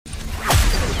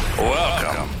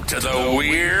to the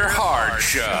We're Hard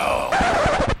Show.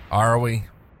 Are we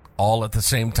all at the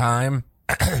same time?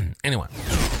 Anyway.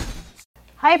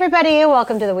 Hi, everybody.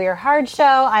 Welcome to the We're Hard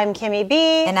Show. I'm Kimmy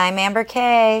B. And I'm Amber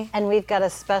K. And we've got a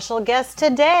special guest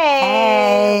today.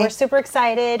 Hey. We're super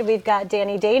excited. We've got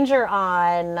Dani Danger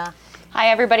on. Hi,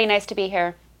 everybody. Nice to be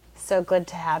here. So good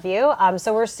to have you.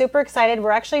 So we're super excited.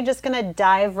 We're actually just going to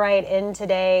dive right in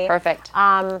today. Perfect.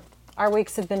 Our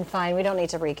weeks have been fine. We don't need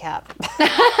to recap.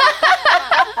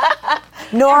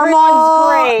 Normal,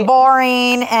 great.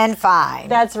 boring, and fine.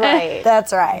 That's right.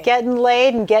 That's right. Getting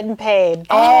laid and getting paid.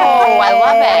 Oh,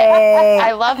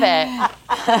 I love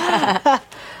it.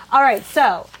 All right,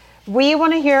 so we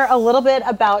want to hear a little bit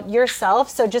about yourself.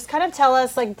 So just kind of tell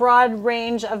us like broad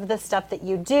range of the stuff that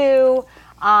you do,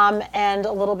 and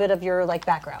a little bit of your like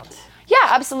background. Yeah,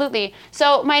 absolutely.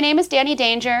 So my name is Dani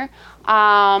Danger.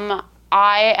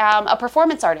 I am a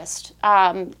performance artist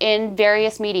in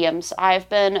various mediums. I've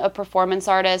been a performance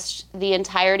artist the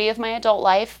entirety of my adult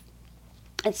life.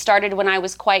 It started when I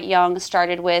was quite young,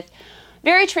 started with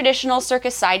very traditional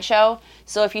circus sideshow.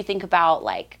 So if you think about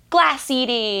like glass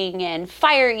eating and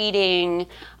fire eating,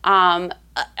 a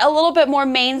little bit more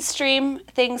mainstream,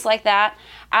 things like that.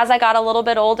 As I got a little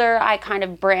bit older, I kind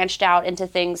of branched out into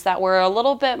things that were a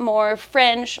little bit more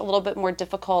fringe, a little bit more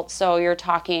difficult. So you're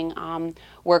talking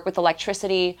work with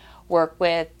electricity, work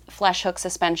with flesh hook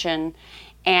suspension,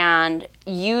 and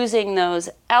using those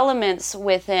elements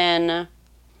within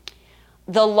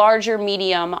the larger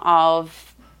mediums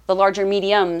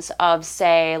of,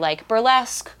 say, like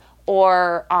burlesque,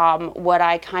 or what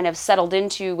I kind of settled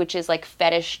into, which is like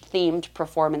fetish-themed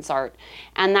performance art.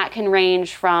 And that can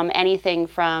range from anything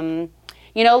from,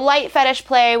 light fetish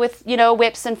play with,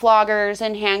 whips and floggers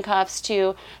and handcuffs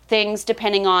to things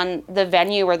depending on the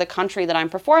venue or the country that I'm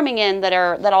performing in that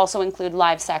also include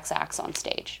live sex acts on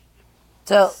stage.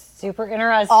 So super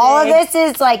interesting. all of this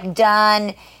is like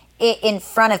done in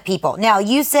front of people. Now,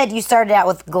 you said you started out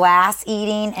with glass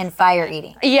eating and fire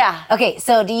eating. Yeah. Okay,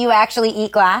 so do you actually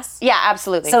eat glass? Yeah,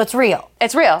 absolutely. So it's real?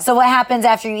 It's real. So what happens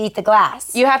after you eat the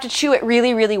glass? You have to chew it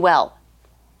really, really well.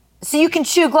 So you can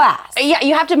chew glass? Yeah,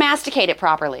 you have to masticate it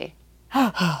properly.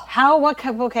 How? What?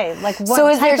 Okay, like what So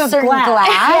is type there of certain glass?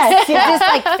 Yes, Is this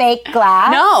like fake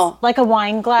glass? No. like a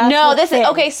wine glass. No, What's this is thin?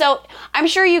 okay. So I'm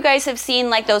sure you guys have seen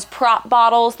like those prop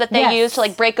bottles that they Yes. use to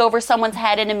like break over someone's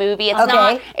head in a movie. It's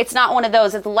Okay. It's not one of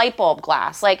those. It's light bulb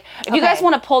glass. Like if you guys Okay.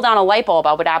 want to pull down a light bulb,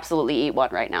 I would absolutely eat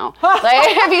one right now. Like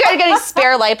if you guys got any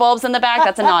spare light bulbs in the back,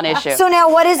 that's a non-issue. So now,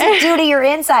 what does it do to your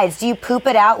insides? Do you poop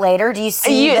it out later? Do you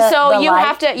see the you light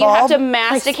have to bulb?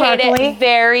 masticate sparkly? it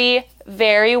very,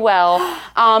 very well.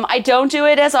 I don't do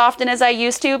it as often as I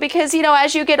used to because,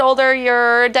 as you get older,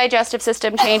 your digestive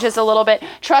system changes a little bit.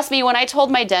 Trust me, when I told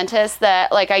my dentist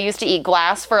that, like, I used to eat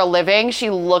glass for a living, she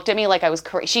looked at me like I was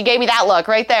crazy. She gave me that look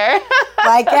right there.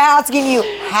 Like asking you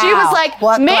how? She was like,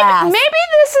 what maybe glass?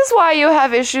 this is why you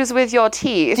have issues with your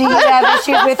teeth. Do you have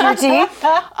issues with your teeth?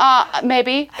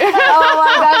 Maybe. Oh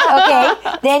my gosh,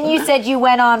 okay. Then you said you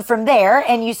went on from there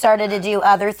and you started to do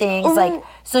other things like,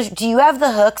 so do you have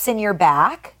the hooks in your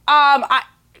back? I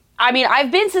mean,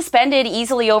 I've been suspended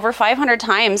easily over 500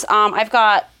 times. I've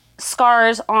got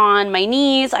scars on my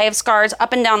knees. I have scars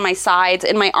up and down my sides,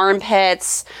 in my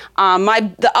armpits.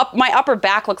 My upper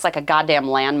back looks like a goddamn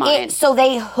landmine. So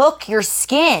they hook your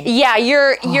skin. Yeah,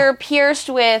 you're pierced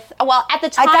with. Well, at the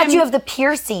time, I thought you have the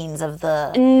piercings of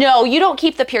the. No, you don't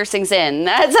keep the piercings in.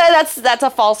 That's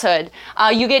a falsehood.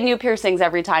 You get new piercings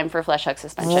every time for flesh hook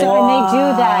suspension. So, and they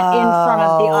do that in front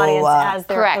of the audience as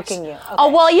they're Correct. hooking you. Okay. Oh,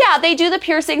 well, yeah, they do the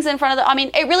piercings in front of I mean,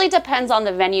 it really depends on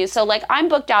the venue. So, like, I'm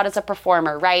booked out as a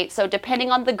performer, right? So,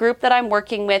 depending on the group that I'm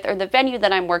working with or the venue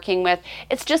that I'm working with,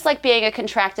 it's just like being a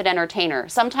contracted entertainer.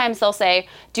 Sometimes they'll say,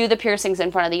 do the piercings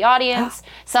in front of the audience.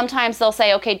 Sometimes they'll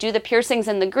say, okay, do the piercings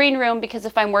in the green room, because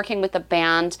if I'm working with a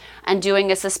band and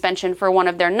doing a suspension for one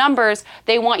of their numbers,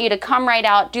 they want you to come right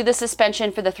out, do the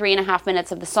suspension for the 3.5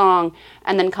 minutes of the song,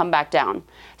 and then come back down.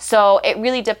 So it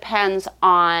really depends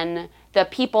on the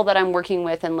people that I'm working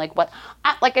with and like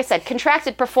like I said,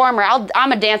 contracted performer.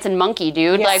 I'm a dancing monkey,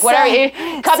 dude. Yes. Like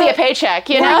whatever, cut me a paycheck,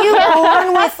 you know? Were you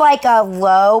born with like a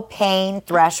low pain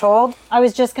threshold? I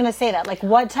was just going to say that. Like,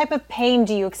 what type of pain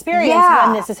do you experience Yeah.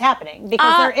 when this is happening?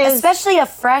 Because there is... Especially a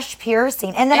fresh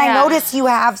piercing. And then I Yeah. noticed you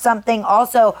have something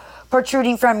also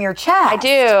protruding from your chest. I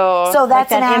do. So that's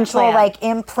that an actual implant. like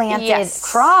implanted Yes.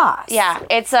 cross. Yeah,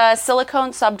 it's a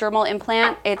silicone subdermal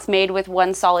implant. It's made with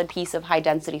one solid piece of high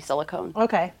density silicone.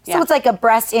 Okay. So it's like a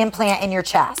breast implant in your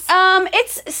chest.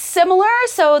 It's similar.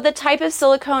 So the type of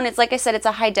silicone, it's like I said, it's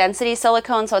a high density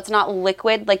silicone, so it's not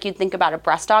liquid like you'd think about a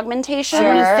breast augmentation.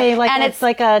 I want to say, like, And it's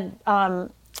like a...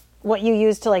 what you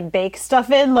use to like bake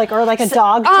stuff in, like or like a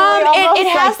dog toy? It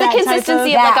has the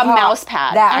consistency of like a mouse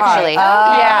pad, actually.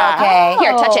 Yeah. Okay.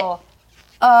 Here, touch it.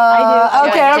 I do.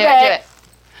 Okay. Do it.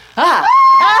 Ah.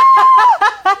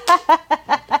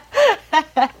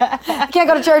 I can't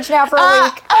go to church now for a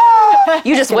week.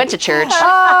 You just went to church.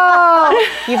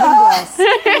 You've been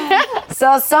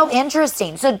blessed. So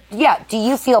interesting. So yeah, do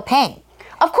you feel pain?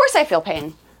 Of course I feel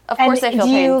pain. Of course I feel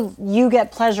pain. You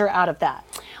get pleasure out of that?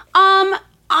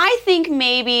 I think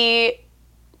maybe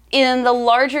in the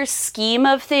larger scheme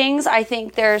of things, I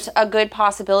think there's a good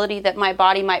possibility that my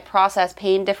body might process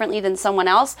pain differently than someone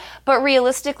else. But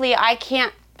realistically, I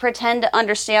can't pretend to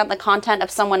understand the content of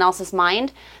someone else's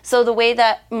mind. So the way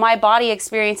that my body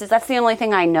experiences, that's the only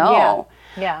thing I know.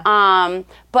 Yeah.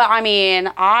 But I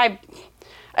mean,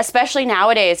 especially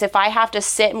nowadays, if I have to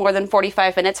sit more than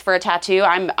 45 minutes for a tattoo,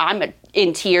 I'm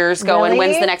in tears going, Really?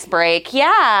 when's the next break? Yeah.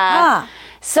 Huh.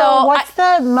 So what's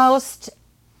the most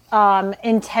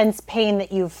intense pain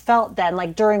that you've felt then,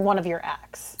 like during one of your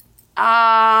acts?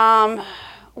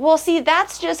 Well, see,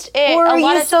 that's just it. Or are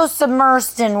you so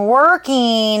submersed in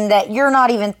working that you're not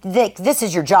even, this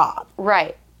is your job?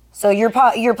 Right. So you're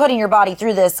putting your body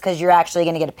through this because you're actually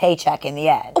going to get a paycheck in the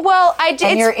end. Well, I did.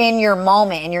 And you're in your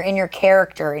moment, and you're in your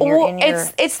character, and you're in your.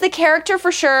 It's the character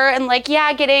for sure, and like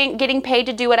getting paid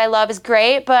to do what I love is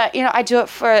great, but I do it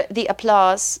for the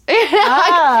applause.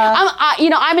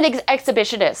 I'm an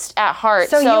exhibitionist at heart.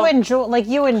 So you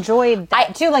enjoyed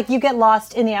that too, like you get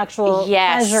lost in the actual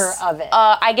pleasure of it.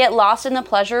 I get lost in the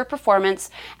pleasure of performance,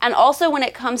 and also when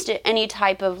it comes to any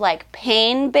type of like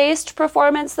pain-based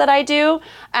performance that I do,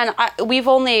 and we've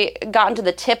only gotten to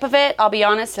the tip of it. I'll be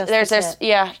honest. Just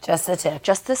Just the tip.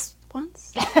 Just this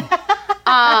once.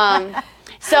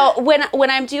 So when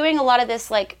I'm doing a lot of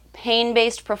this like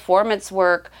pain-based performance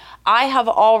work, I have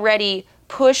already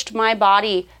pushed my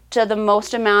body to the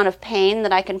most amount of pain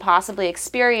that I can possibly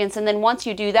experience. And then once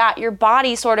you do that, your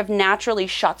body sort of naturally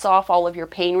shuts off all of your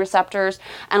pain receptors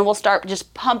and will start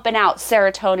just pumping out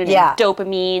serotonin and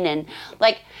dopamine and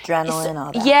like adrenaline and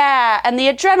all that. Yeah, and the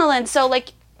adrenaline. So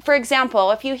like, for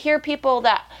example, if you hear people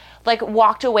that like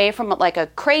walked away from like a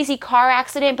crazy car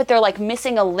accident, but they're like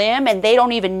missing a limb and they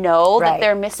don't even know that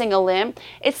they're missing a limb.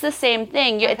 It's the same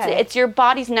thing. It's your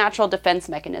body's natural defense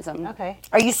mechanism. Okay.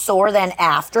 Are you sore then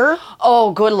after?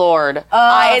 Oh, good Lord. It's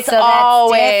so that's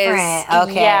always different.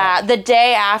 Okay. Yeah, the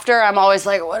day after, I'm always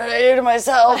like, what did I do to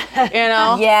myself?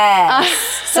 Yes.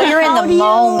 So you're in the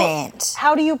moment.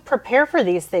 How do you prepare for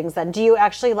these things then? Do you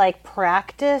actually like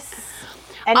practice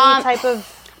any type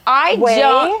of I way?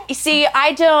 don't,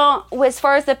 as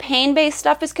far as the pain-based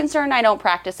stuff is concerned, I don't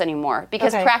practice anymore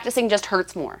because practicing just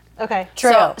hurts more. Okay.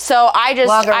 True. So I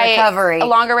just recovery. A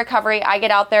longer recovery. I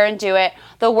get out there and do it.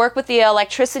 The work with the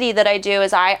electricity that I do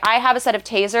is I have a set of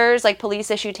tasers, like police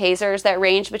issue tasers that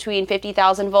range between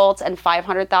 50,000 volts and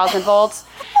 500,000 volts.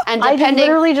 And I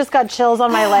literally just got chills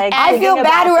on my leg. I feel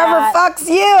bad whoever fucks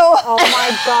you. Oh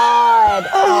my God.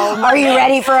 Are you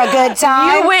ready for a good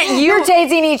time? You're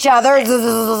tasing each other.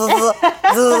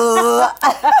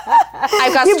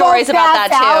 I've got stories about that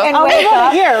too. And wake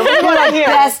up. We want to hear.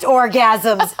 Best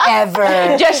orgasms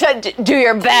ever. Just do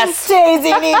your best.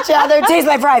 Tasing each other. Tase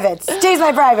my privates. Tase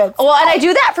my privates. Well, and I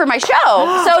do that for my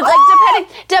show. So like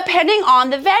depending on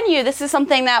the venue, this is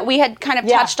something that we had kind of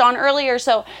touched on earlier.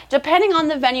 So depending on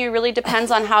the venue really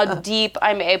depends on how deep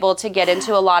I'm able to get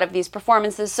into a lot of these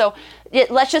performances. So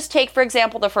let's just take, for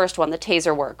example, the first one, the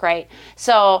taser work, right?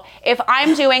 So if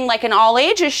I'm doing like an all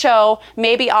ages show,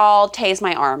 maybe I'll tase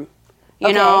my arm,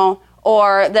 you know,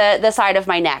 or the side of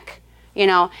my neck.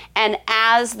 And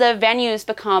as the venues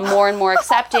become more and more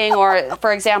accepting, or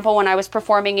for example, when I was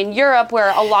performing in Europe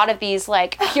where a lot of these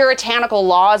like puritanical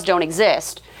laws don't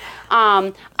exist,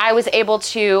 I was able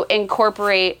to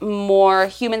incorporate more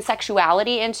human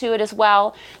sexuality into it as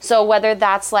well. So whether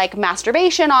that's like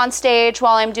masturbation on stage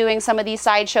while I'm doing some of these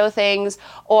sideshow things,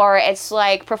 or it's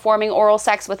like performing oral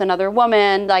sex with another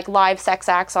woman, like live sex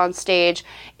acts on stage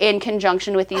in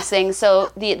conjunction with these things.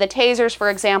 So the tasers, for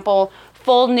example,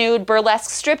 full nude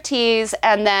burlesque striptease,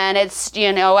 and then it's,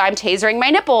 I'm tasering my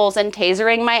nipples and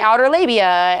tasering my outer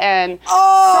labia, and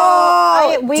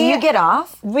do you get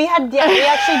off? We actually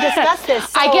discussed this.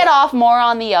 So, I get off more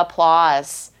on the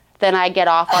applause than I get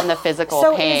off on the physical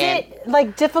pain. So is it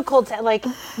like difficult to like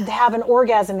have an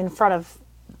orgasm in front of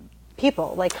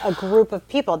people, like a group of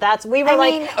people.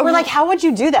 We're like, how would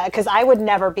you do that? Because I would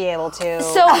never be able to.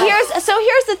 So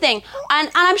here's the thing, and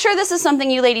I'm sure this is something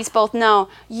you ladies both know.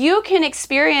 You can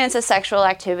experience a sexual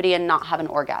activity and not have an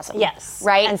orgasm. Yes.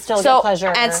 Right. And still get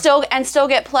pleasure. And still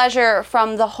get pleasure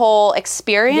from the whole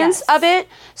experience of it.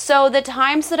 So the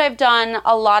times that I've done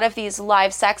a lot of these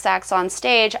live sex acts on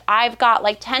stage, I've got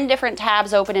like 10 different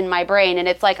tabs open in my brain, and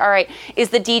it's like, all right, is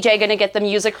the DJ going to get the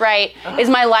music right? Is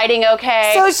my lighting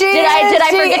okay? So did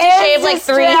I forget to shave like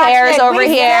 3 hairs over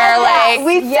here? Like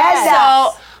we said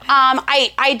that. So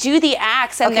I do the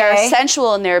acts, and they're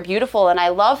sensual and they're beautiful, and I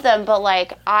love them, but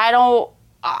like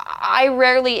I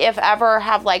rarely, if ever,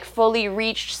 have like fully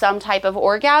reached some type of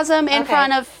orgasm in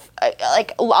front of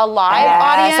like a live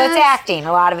audience. So it's acting.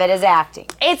 A lot of it is acting.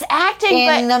 It's acting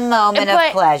in the moment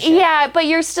of pleasure. Yeah, but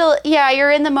you're still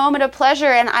you're in the moment of pleasure,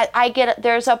 and I get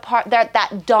there's a part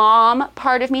that dom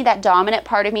part of me, that dominant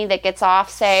part of me that gets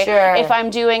off. Say if I'm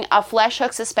doing a flesh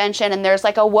hook suspension and there's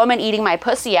like a woman eating my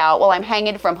pussy out while I'm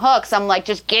hanging from hooks, I'm like,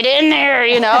 just get in there,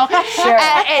 you know.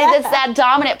 And it's that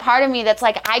dominant part of me that's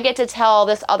like, I get to tell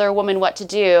this other woman what to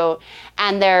do,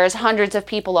 and there's hundreds of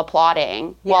people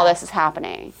applauding while this is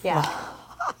happening. Yeah.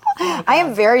 I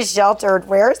am very sheltered.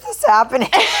 Where is this happening?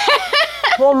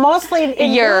 Well, mostly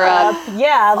in Europe.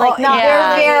 Yeah, like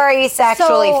they're very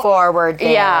sexually forward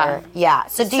there. Yeah.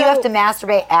 So do you have to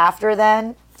masturbate after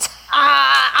then?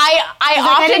 I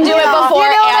often do it before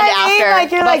and after.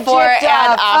 Like you're before like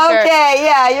and after. Okay,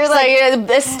 yeah, you're so like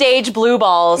the stage blue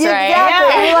balls, right?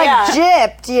 Exactly. You're like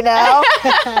gypped, you know.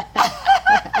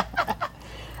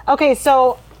 Okay,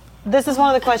 so this is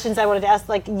one of the questions I wanted to ask.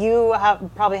 Like, you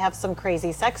probably have some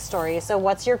crazy sex stories. So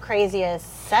what's your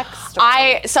craziest sex story?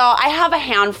 I have a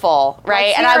handful,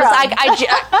 right? And I was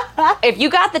like, if you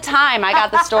got the time, I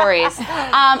got the stories.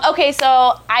 Okay,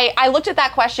 so I looked at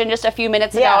that question just a few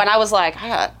minutes ago, and I was like, I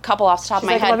got a couple off the top of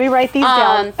my head. Let me write these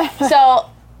down. So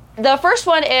the first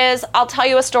one is, I'll tell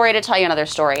you a story to tell you another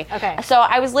story. Okay. So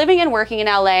I was living and working in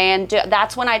LA, and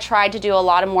that's when I tried to do a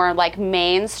lot of more like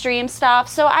mainstream stuff.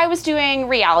 So I was doing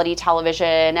reality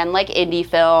television and like indie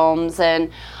films and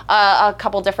a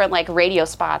couple different like radio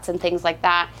spots and things like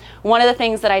that. One of the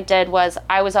things that I did was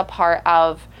I was a part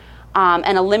of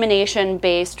an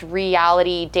elimination-based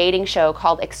reality dating show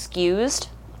called Excused.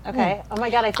 Okay. Oh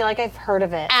my God, I feel like I've heard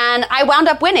of it. And I wound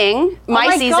up winning my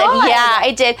season. God. Yeah,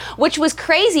 I did, which was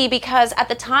crazy because at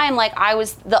the time, like, I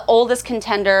was the oldest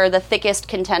contender, the thickest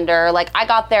contender. Like, I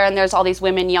got there and there's all these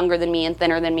women younger than me and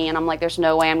thinner than me, and I'm like, there's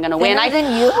no way I'm going to win.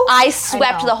 I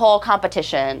swept the whole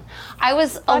competition. I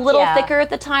was a little thicker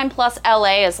at the time, plus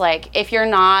LA is like, if you're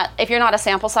not a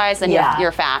sample size, then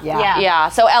you're fat. Yeah.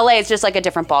 So LA is just like a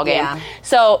different ballgame. Yeah.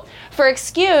 So for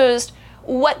Excused,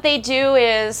 what they do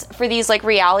is, for these like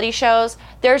reality shows,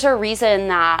 there's a reason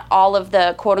that all of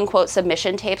the quote unquote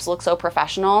submission tapes look so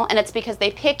professional, and it's because they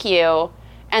pick you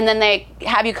and then they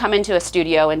have you come into a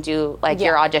studio and do like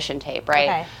your audition tape, right?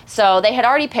 Okay. So they had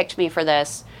already picked me for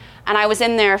this, and I was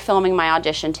in there filming my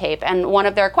audition tape, and one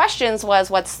of their questions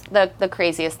was, what's the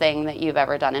craziest thing that you've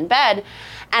ever done in bed?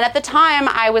 And at the time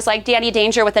I was like Dani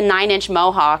Danger with a 9-inch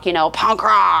mohawk, you know, punk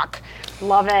rock.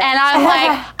 Love it. And I'm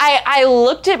like, I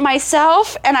looked at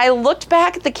myself and I looked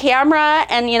back at the camera,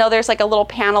 and you know, there's like a little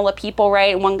panel of people,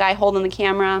 right? And one guy holding the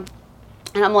camera.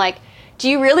 And I'm like, do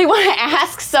you really want to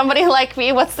ask somebody like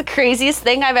me what's the craziest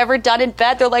thing I've ever done in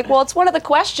bed? They're like, well, it's one of the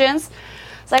questions.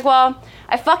 It's like, well,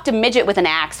 I fucked a midget with an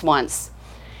axe once.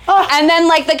 And then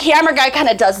like the camera guy kind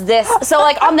of does this. So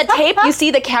like on the tape, you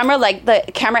see the camera, like the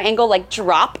camera angle like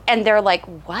drop, and they're like,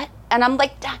 what? And I'm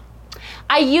like,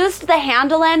 I used the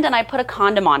handle end and I put a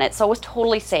condom on it, so it was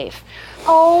totally safe.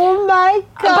 Oh my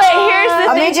God. But here's the thing.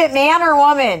 A midget, man or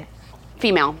woman?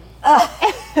 Female.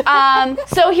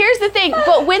 So here's the thing.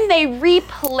 But when they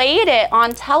replayed it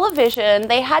on television,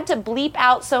 they had to bleep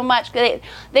out so much. They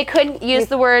couldn't use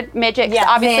the word midget, because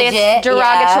obviously it's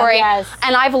derogatory. Yes.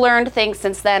 And I've learned things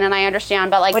since then, and I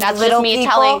understand. But like, With that's just me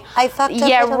telling. I fucked up.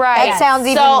 Yeah, right. That sounds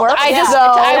even worse. I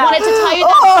wanted to tell you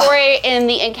that story in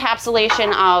the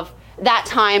encapsulation of that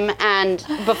time and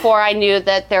before I knew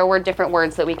that there were different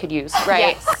words that we could use,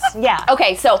 right? Yes. Yeah.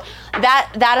 Okay, so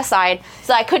that aside,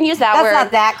 so I couldn't use that word. That's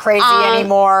not that crazy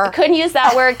anymore. Couldn't use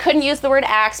that word. Couldn't use the word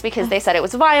axe because they said it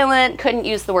was violent. Couldn't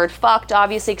use the word fucked,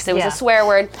 obviously, because it was a swear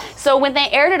word. So when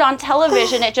they aired it on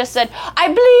television, it just said, I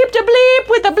bleeped a bleep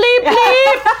with a bleep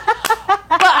bleep.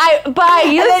 but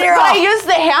I used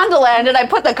the handle end and I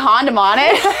put the condom on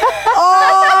it.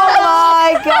 Oh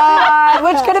my God.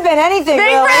 Which could have been anything, Big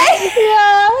really. Ray.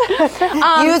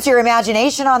 Yeah. Use your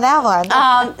imagination on that one.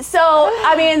 So,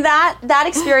 I mean, that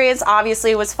experience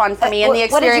obviously was fun for me. And the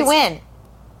experience. What did you win?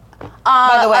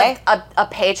 By the way, a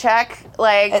paycheck.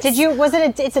 Like, It's a dating It was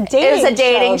a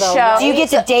dating though, show. right? do you get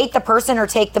to date the person or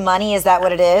take the money? Is that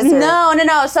what it is? Or?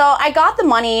 No. So I got the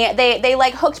money. They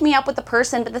like hooked me up with the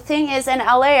person. But the thing is, in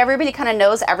LA, everybody kind of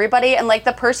knows everybody. And like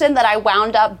the person that I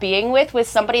wound up being with was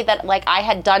somebody that like I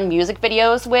had done music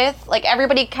videos with. Like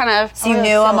everybody kind of. So you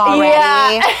knew him already.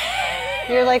 Yeah.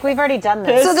 You're like, we've already done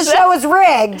this. So the show is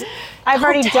rigged. I've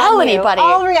already tell done you. anybody.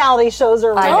 All reality shows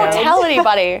are Don't rigged. tell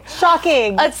anybody.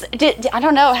 Shocking. I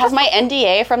don't know. Has my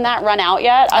NDA from that run out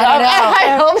yet? I don't know.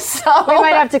 I hope so. We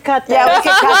might have to cut that. Yeah, we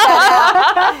could cut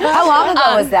that out. How long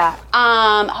ago was that?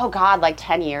 Oh God, like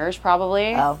 10 years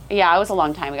probably. Oh. Yeah, it was a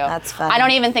long time ago. That's funny. I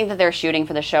don't even think that they're shooting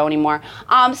for the show anymore.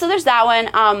 So there's that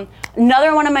one.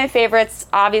 Another one of my favorites,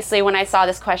 obviously when I saw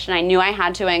this question, I knew I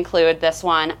had to include this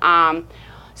one.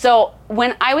 So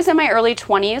when I was in my early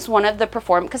 20s, one of the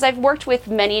because I've worked with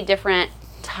many different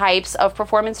types of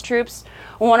performance troupes.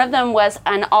 One of them was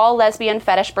an all-lesbian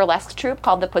fetish burlesque troupe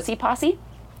called the Pussy Posse.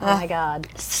 Oh my God.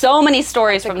 So many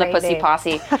stories from the great Pussy name.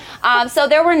 Posse. So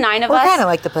there were 9 of We're us. kind of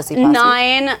like the Pussy Posse.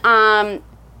 9.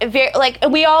 Like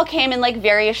we all came in like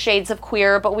various shades of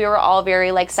queer, but we were all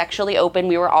very like sexually open.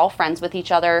 We were all friends with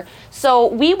each other. So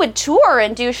we would tour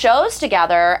and do shows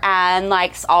together and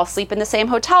like all sleep in the same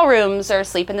hotel rooms or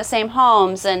sleep in the same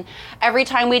homes. And every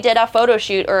time we did a photo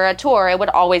shoot or a tour, it would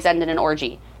always end in an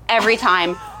orgy. Every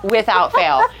time, without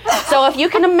fail. So if you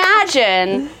can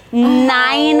imagine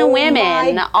 9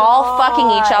 women all fucking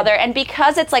each other, and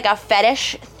because it's like a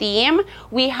fetish theme,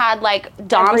 we had like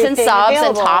doms and Everything subs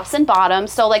available. and tops and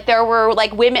bottoms. So like there were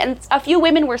like women, a few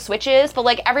women were switches, but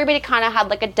like everybody kind of had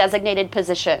like a designated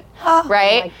position,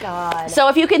 right? Oh my God. So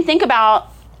if you can think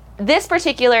about this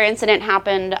particular incident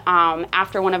happened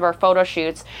after one of our photo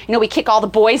shoots. You know, we kick all the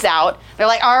boys out. They're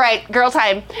like, all right, girl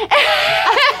time.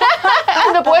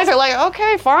 And the boys are like,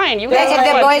 okay, fine. You guys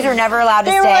The are boys were never allowed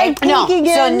to They were stay. like No. peeking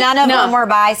So in. none of No. them were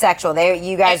bisexual.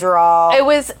 You guys were all. It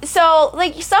was, so,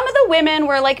 like, some of the women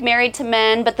were, like, married to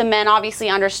men, but the men obviously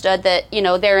understood that, you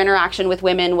know, their interaction with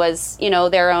women was, you know,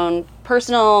 their own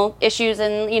personal issues,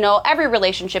 and, you know, every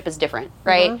relationship is different,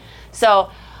 right?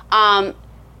 So,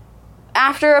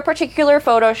 after a particular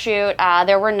photo shoot,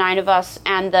 there were 9 of us,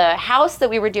 and the house that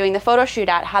we were doing the photo shoot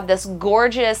at had this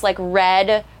gorgeous, like,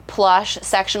 red plush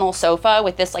sectional sofa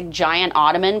with this, like, giant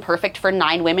ottoman, perfect for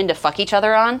 9 women to fuck each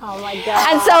other on. Oh my God.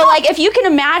 And so, like, if you can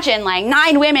imagine, like,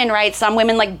 9 women, right? Some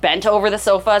women, like, bent over the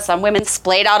sofa. Some women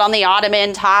splayed out on the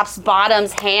ottoman, tops,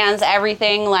 bottoms, hands,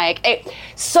 everything. Like,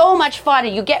 so much fun.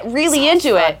 And you get really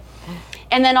into it.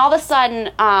 And then all of a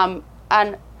sudden,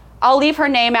 and I'll leave her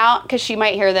name out because she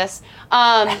might hear this.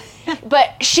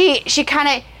 But she kind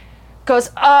of goes,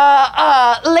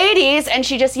 ladies, and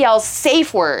she just yells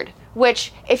safe word,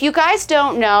 which if you guys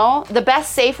don't know, the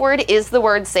best safe word is the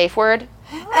word safe word,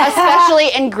 especially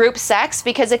in group sex,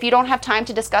 because if you don't have time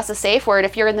to discuss a safe word,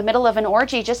 if you're in the middle of an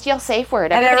orgy, just yell safe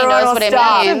word. And Everybody everyone knows will what it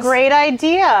stop. means. That's a great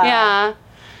idea. Yeah.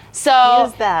 So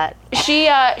Use that. she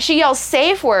yells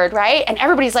safe word, right? And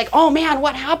everybody's like, oh man,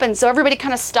 what happened? So everybody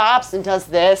kind of stops and does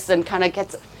this and kind of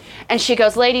gets, and she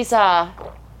goes, ladies,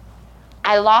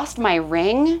 I lost my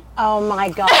ring. Oh my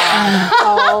God.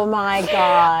 Oh my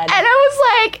God. And it was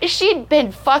like, she'd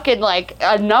been fucking like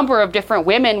a number of different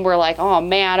women were like, oh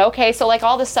man, okay. So like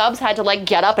all the subs had to like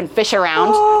get up and fish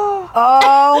around.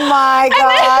 Oh my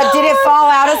God. Did it fall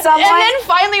out of someone? And then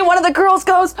finally one of the girls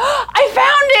goes, I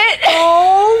found it.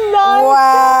 Oh my.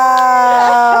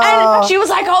 Wow. And she was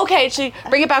like, okay, she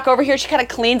bring it back over here. She kind of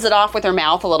cleans it off with her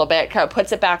mouth a little bit, kind of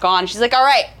puts it back on. She's like, all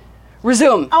right,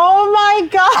 resume. Oh my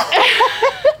God.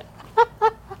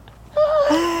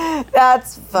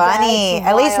 That's funny. That's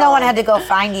At least no one wild. had to go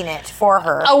finding it for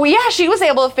her. Oh yeah, she was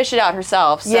able to fish it out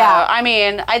herself. So, Yeah. I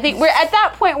mean, I think we're at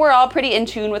that point we're all pretty in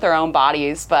tune with our own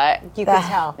bodies, but You can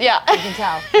tell. yeah. You can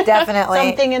tell. Definitely.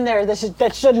 Something in there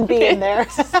that shouldn't be in there.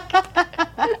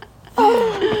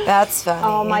 That's funny.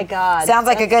 Oh my God. Sounds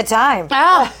like a good time.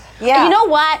 Ah, Yeah. You know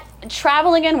what?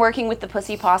 Traveling and working with the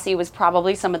Pussy Posse was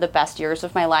probably some of the best years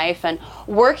of my life, and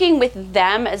working with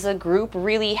them as a group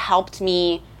really helped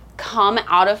me come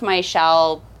out of my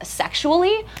shell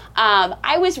sexually.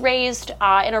 I was raised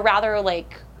in a rather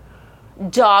like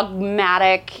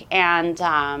dogmatic and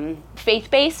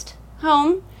faith-based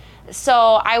home. So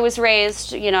I was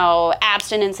raised, you know,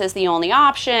 abstinence is the only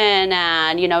option,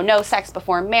 and, you know, no sex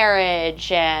before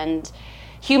marriage, and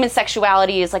human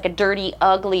sexuality is like a dirty,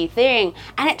 ugly thing.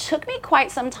 And it took me quite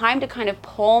some time to kind of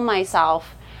pull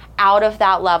myself out of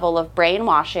that level of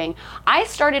brainwashing. I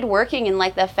started working in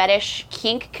like the fetish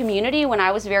kink community when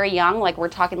I was very young, like we're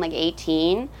talking like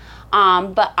 18.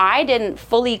 But I didn't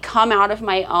fully come out of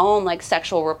my own like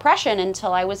sexual repression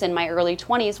until I was in my early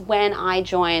 20s when I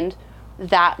joined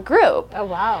that group. Oh,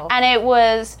 wow. And it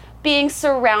was being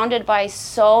surrounded by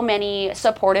so many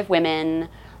supportive women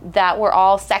that were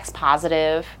all sex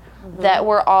positive, that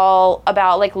were all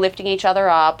about like lifting each other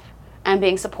up and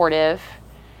being supportive.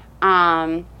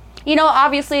 You know,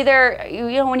 obviously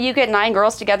when you get 9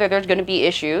 girls together, there's going to be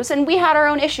issues, and we had our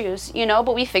own issues, you know,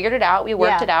 but we figured it out, we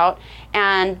worked it out,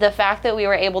 and the fact that we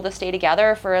were able to stay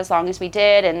together for as long as we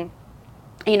did, and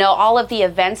you know, all of the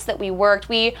events that we worked,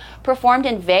 we performed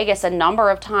in Vegas a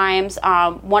number of times.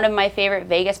 One of my favorite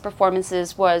Vegas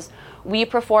performances was we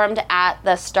performed at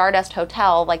the Stardust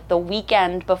Hotel like the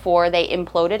weekend before they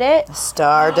imploded it.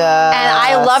 Stardust. And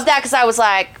I loved that because I was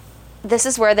like, this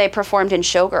is where they performed in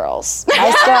Showgirls.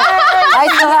 I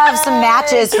still have some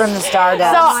matches from the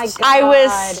Stardust. So I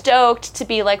was stoked to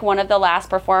be like one of the last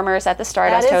performers at the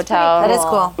Stardust Hotel. That is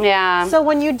cool. Yeah. So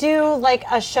when you do like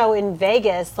a show in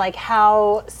Vegas, like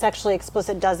how sexually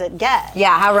explicit does it get?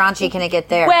 Yeah, how raunchy can it get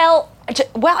there? Well,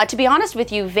 to be honest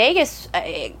with you, Vegas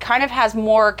kind of has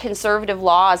more conservative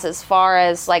laws as far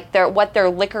as like what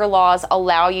their liquor laws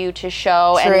allow you to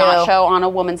show and not show on a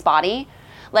woman's body.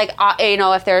 Like, you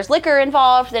know, if there's liquor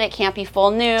involved, then it can't be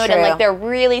full nude. True. And, like, they're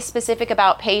really specific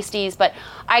about pasties. But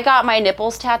I got my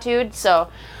nipples tattooed, so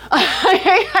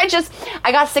I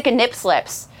got sick of nip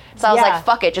slips. So I was like,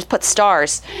 fuck it, just put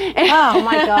stars. Oh,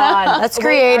 my God. That's Wait,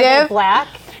 creative. are they black?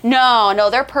 No,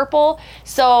 they're purple.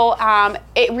 So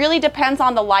it really depends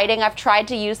on the lighting. I've tried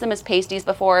to use them as pasties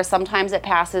before. Sometimes it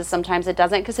passes, sometimes it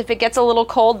doesn't. Because if it gets a little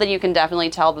cold, then you can definitely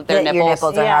tell that they're nipples. Your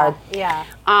nipples are hard.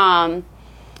 Yeah.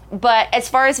 But as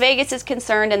far as Vegas is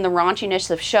concerned and the raunchiness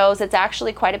of shows, it's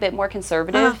actually quite a bit more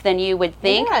conservative than you would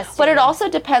think. But it also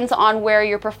depends on where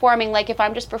you're performing. Like if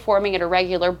I'm just performing at a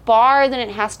regular bar, then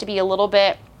it has to be a little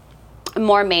bit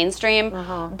more mainstream.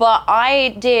 But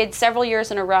I did several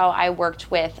years in a row, I worked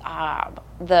with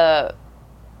the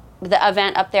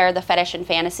event up there, the Fetish and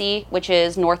Fantasy, which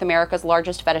is North America's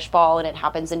largest fetish ball, and it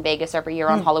happens in Vegas every year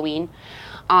on Halloween.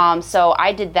 So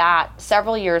I did that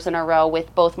several years in a row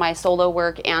with both my solo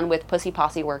work and with Pussy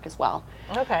Posse work as well.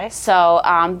 Okay. So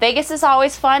Vegas is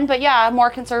always fun, but yeah, more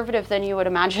conservative than you would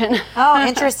imagine. Oh,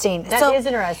 interesting. That is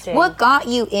interesting. What got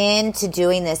you into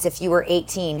doing this if you were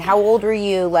 18? How old were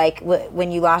you like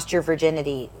when you lost your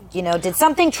virginity? You know, did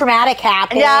something traumatic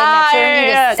happen that turned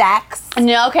you to sex?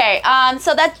 No, okay.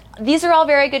 So these are all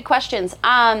very good questions.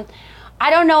 I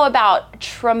don't know about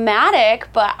traumatic,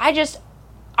 but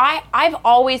I've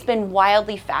always been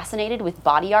wildly fascinated with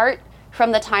body art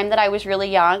from the time that I was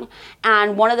really young.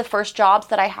 And one of the first jobs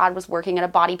that I had was working at a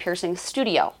body piercing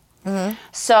studio.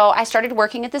 So I started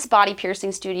working at this body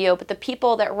piercing studio, but the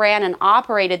people that ran and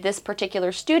operated this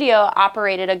particular studio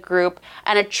operated a group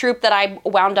and a troupe that I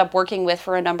wound up working with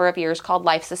for a number of years called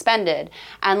Life Suspended.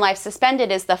 And Life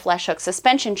Suspended is the Flesh Hook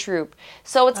Suspension troupe.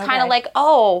 So it's kind of like,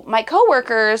 oh, my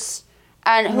coworkers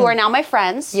and who are now my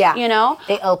friends, you know.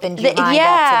 They opened your mind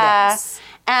up to this.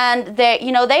 And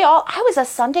I was a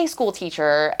Sunday school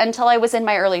teacher until I was in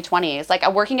my early 20s. Like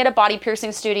working at a body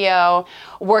piercing studio,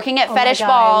 working at fetish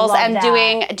balls and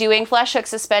doing flesh hook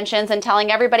suspensions and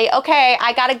telling everybody, okay,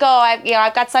 I gotta go.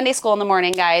 I've got Sunday school in the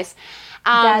morning, guys.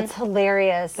 That's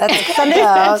hilarious. That's Sunday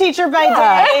school teacher by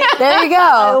day. There you go.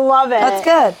 I love it.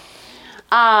 That's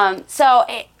good. So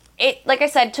it, like I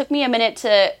said, took me a minute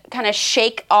to kind of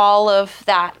shake all of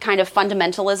that kind of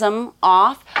fundamentalism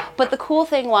off. But the cool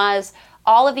thing was,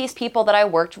 all of these people that I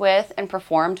worked with and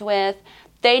performed with,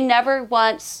 they never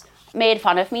once made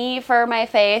fun of me for my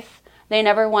faith. They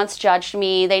never once judged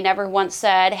me. They never once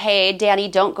said, hey,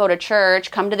 Dani, don't go to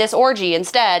church. Come to this orgy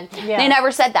instead. Yeah. They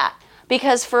never said that.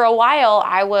 Because for a while,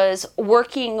 I was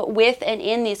working with and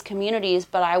in these communities,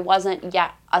 but I wasn't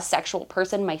yet a sexual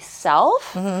person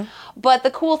myself. But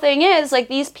the cool thing is, like,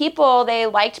 these people, they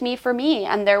liked me for me.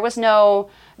 And there was no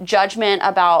judgment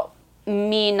about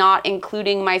me not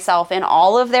including myself in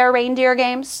all of their reindeer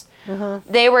games.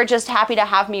 They were just happy to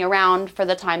have me around for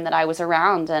the time that I was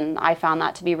around, and I found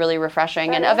that to be really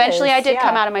refreshing. And eventually I did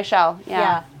come out of my shell.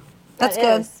 Yeah. That's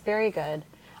good. Very good.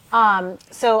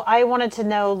 So I wanted to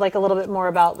know like a little bit more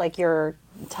about like your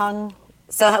tongue.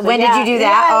 So when did you do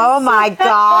that? Yes. Oh my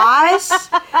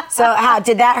gosh. So how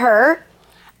did that hurt?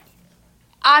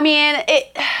 I mean,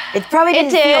 it probably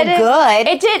didn't feel good.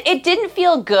 It didn't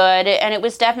feel good, and it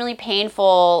was definitely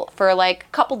painful for like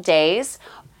a couple days.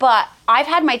 But I've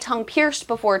had my tongue pierced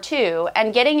before too,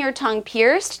 and getting your tongue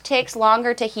pierced takes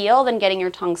longer to heal than getting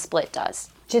your tongue split does.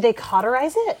 Do they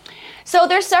cauterize it? So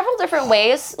there's several different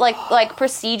ways, like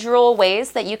procedural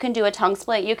ways that you can do a tongue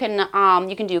split. You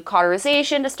can do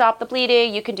cauterization to stop the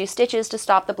bleeding. You can do stitches to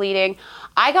stop the bleeding.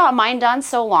 I got mine done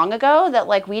so long ago that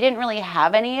like we didn't really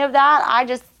have any of that. I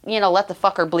just let the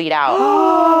fucker bleed out.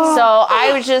 So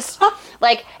I was just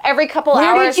like every couple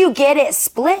hours. Where did you get it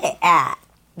split at?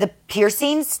 The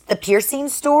piercing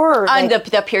store? Or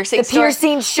the piercing store.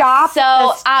 Piercing shop? So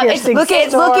look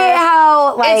at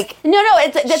how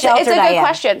it's a sheltered good I am.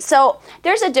 question. So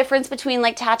there's a difference between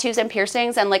like tattoos and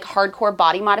piercings and like hardcore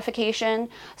body modification.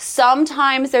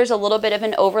 Sometimes there's a little bit of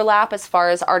an overlap as far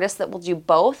as artists that will do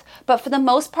both, but for the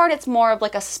most part it's more of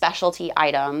like a specialty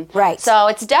item. Right. So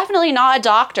it's definitely not a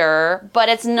doctor, but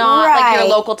it's not like your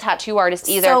local tattoo artist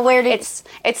either. So where did it's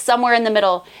somewhere in the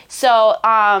middle. So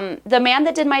the man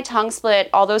that did my tongue split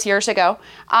all those years ago,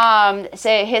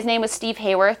 his name was Steve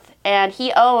Hayworth, and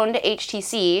he owned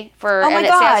HTC it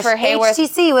stands for Hayworth.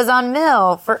 HTC was on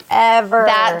Mill forever.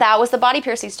 That was the body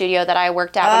piercing studio that I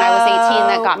worked at when I was 18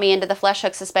 that got me into the flesh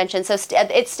hook suspension. So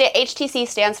HTC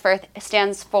stands for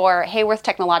Hayworth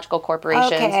Technological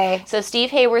Corporation. Okay. So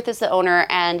Steve Hayworth is the owner,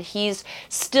 and he's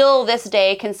still this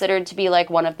day considered to be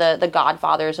like one of the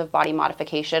godfathers of body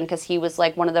modification, because he was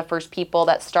like one of the first people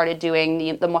that started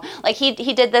doing the more like he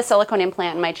did the silicone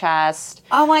implant in my chest.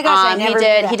 Oh my gosh, I never knew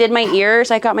that. He did my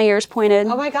ears. I got my ears pointed.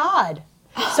 Oh my God.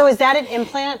 So is that an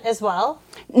implant as well?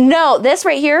 No, this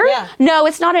right here? Yeah. No,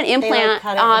 it's not an implant.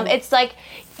 cut it and- It's like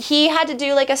he had to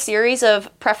do like a series of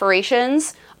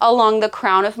perforations along the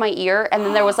crown of my ear, and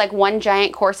then there was like one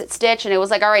giant corset stitch, and it was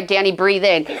like, all right, Dani, breathe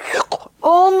in.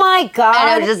 Oh my God.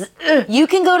 And I was just, you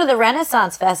can go to the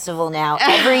Renaissance Festival now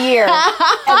every year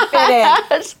and fit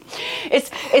in. is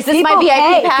this my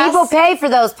VIP pass? People pay for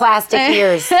those plastic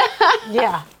ears.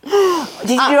 Yeah. Did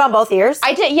you do it on both ears?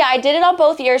 I did it on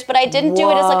both ears, but I didn't do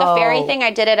it as like a fairy Whoa. thing. I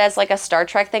did it as like a Star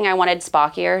Trek thing. I wanted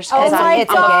Spock ears Oh because my I'm a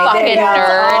God. fucking There you go.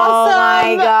 nerd. Oh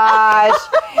my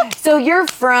gosh. So you're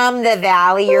from the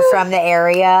Valley, you're from the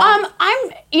area?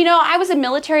 I was a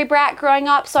military brat growing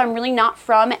up, so I'm really not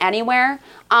from anywhere.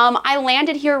 I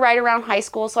landed here right around high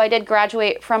school, so I did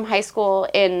graduate from high school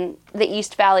in the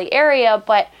East Valley area,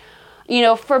 but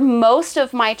for most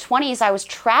of my 20s, I was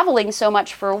traveling so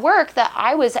much for work that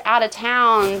I was out of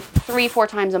town 3-4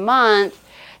 times a month.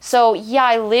 So yeah,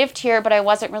 I lived here, but I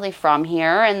wasn't really from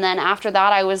here. And then after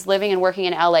that, I was living and working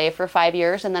in LA for 5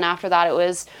 years. And then after that, it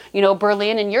was,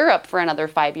 Berlin and Europe for another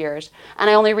 5 years. And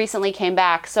I only recently came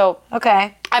back. So,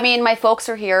 Okay. I mean, my folks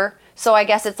are here. So I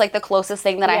guess it's like the closest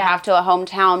thing that I have to a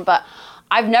hometown. But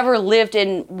I've never lived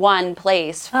in one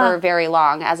place for very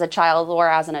long as a child or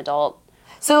as an adult.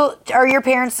 So are your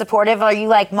parents supportive? Are you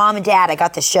like, Mom and Dad, I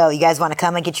got the show. You guys want to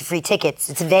come and get you free tickets?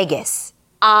 It's in Vegas.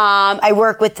 I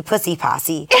work with the Pussy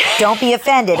Posse. Don't be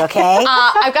offended, okay?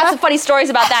 I've got some funny stories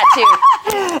about that too.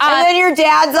 And then your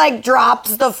dad's like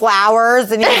drops the flowers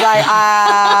and he's like,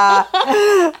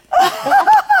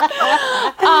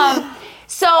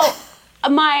 So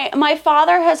my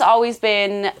father has always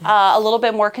been a little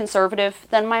bit more conservative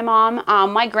than my mom.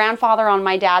 My grandfather on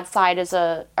my dad's side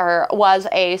was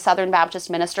a Southern Baptist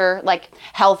minister, like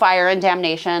hellfire and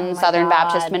damnation Southern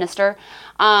Baptist minister.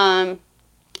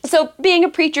 So being a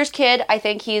preacher's kid, I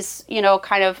think he's,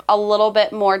 kind of a little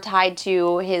bit more tied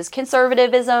to his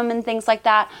conservatism and things like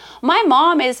that. My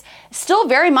mom is still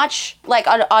very much like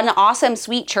an awesome,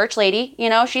 sweet church lady.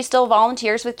 She still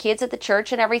volunteers with kids at the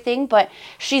church and everything, but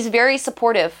she's very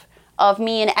supportive of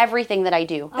me and everything that I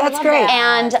do. that's great.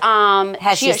 And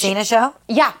Has she seen a show?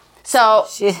 Yeah. So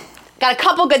got a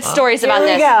couple good stories about Here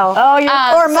we this. go. Oh, your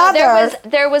poor mother. So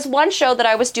there was one show that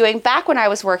I was doing back when I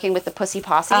was working with the Pussy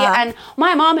Posse, and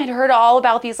my mom had heard all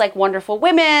about these like wonderful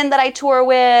women that I tour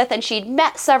with, and she'd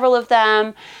met several of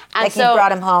them. And Like so you brought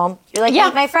them home. You're like, Yeah.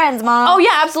 meet my friends, Mom. Oh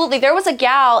yeah, absolutely. There was a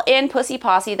gal in Pussy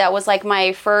Posse that was like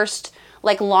my first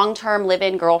like long-term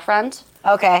live-in girlfriend.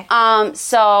 Okay.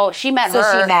 So she met her.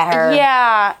 So she met her.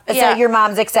 Yeah. So your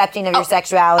mom's accepting of your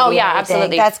sexuality. Oh and yeah,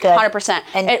 everything. absolutely. That's good. 100%.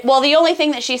 And Well, the only thing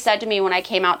that she said to me when I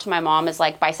came out to my mom is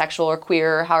like bisexual or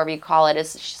queer, or however you call it,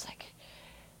 is she's like,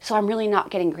 so I'm really not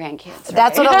getting grandkids. Right?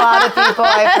 that's what a lot of people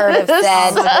I've heard have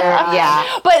said.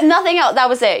 Yeah. But nothing else. That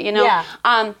was it, Yeah.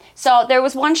 So there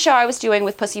was one show I was doing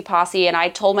with Pussy Posse, and I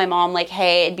told my mom, like,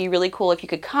 hey, it'd be really cool if you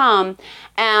could come.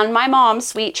 And my mom,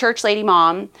 sweet church lady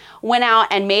mom, went out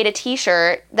and made a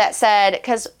T-shirt that said,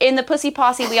 because in the Pussy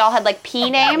Posse, we all had, like, P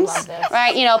names,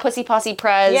 right? Pussy Posse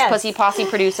Prez, Yes. Pussy Posse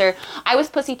Producer. I was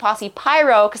Pussy Posse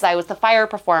Pyro because I was the fire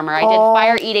performer. I did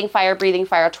fire eating, fire breathing,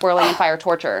 fire twirling, and fire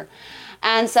torture.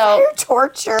 And so...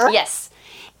 Torture. Yes.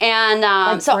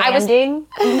 And so branding?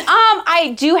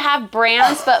 I do have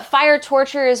brands, but fire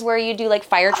torture is where you do like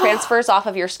fire transfers off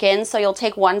of your skin. So you'll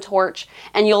take one torch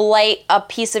and you'll light a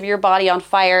piece of your body on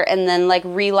fire and then like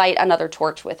relight another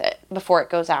torch with it before it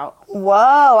goes out.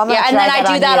 Whoa, I'm gonna Yeah, and try then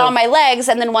I do that you. on my legs,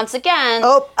 and then once again,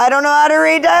 Oh, I don't know how to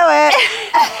redo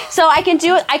it. so I can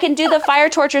do the fire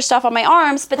torture stuff on my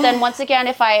arms, but then once again,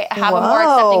 if I have a more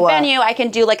accepting Whoa. venue, I can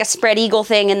do like a spread eagle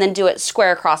thing and then do it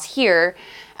square across here,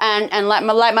 and light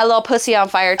my little pussy on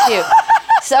fire too.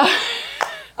 So.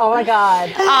 Oh my God.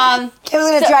 Kim's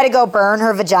gonna try to go burn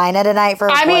her vagina tonight for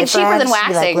her I mean, boyfriend. cheaper than She'd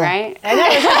be waxing, like, right? I know.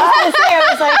 I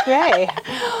was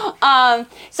like, hey.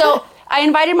 So I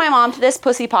invited my mom to this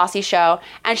Pussy Posse show,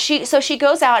 and she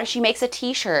goes out and she makes a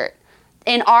T-shirt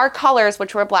in our colors,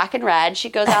 which were black and red. She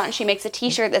goes out and she makes a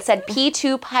T-shirt that said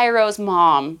P2 Pyro's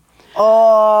mom.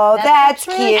 Oh, that's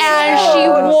cute. And she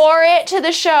wore it to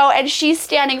the show, and she's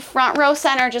standing front row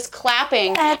center just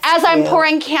clapping as I'm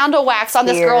pouring candle wax on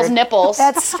this girl's nipples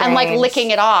and like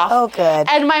licking it off. Oh, good.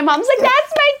 And my mom's like,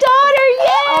 "That's my daughter, yay!"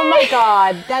 Oh my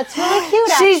God. That's really cute,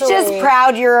 actually. She's just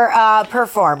proud you're a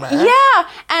performer. Yeah,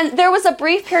 and there was a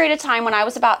brief period of time when I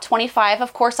was about 25.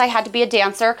 Of course, I had to be a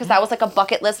dancer because that was like a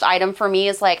bucket list item for me.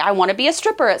 Is like I want to be a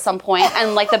stripper at some point,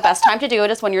 and like the best time to do it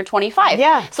is when you're 25.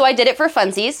 Yeah. So I did it for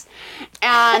funsies,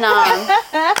 and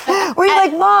Were you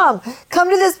like, Mom, come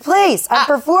to this place. I'm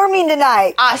performing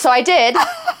tonight. so I did.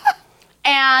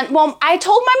 And, well, I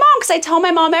told my mom, because I tell my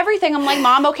mom everything. I'm like,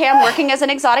 Mom, okay, I'm working as an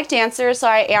exotic dancer, so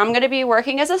I am going to be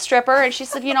working as a stripper. And she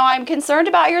said, I'm concerned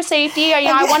about your safety.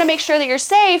 I want to make sure that you're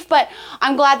safe, but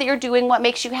I'm glad that you're doing what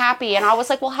makes you happy. And I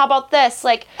was like, well, how about this?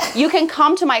 Like, you can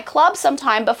come to my club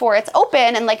sometime before it's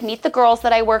open and, like, meet the girls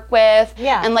that I work with.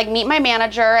 Yeah. And, like, meet my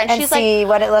manager. And she's see like,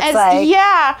 what it looks like.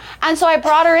 Yeah. And so I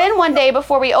brought her in one day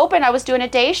before we opened. I was doing a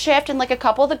day shift, and, like, a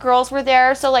couple of the girls were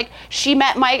there. So, like, she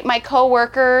met my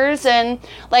coworkers, and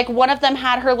like one of them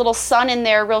had her little son in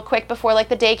there real quick before like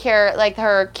the daycare, like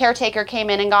her caretaker came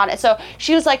in and got it. So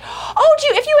she was like, "Oh,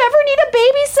 if you ever need a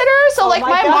babysitter?" So like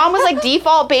my mom was like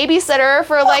default babysitter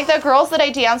for like the girls that I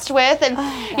danced with,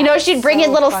 and she'd bring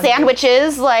in little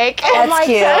sandwiches. Like, That's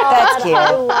cute. That's cute.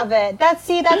 I love it. That's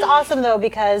awesome though,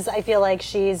 because I feel like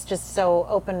she's just so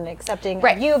open and accepting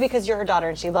of you because you're her daughter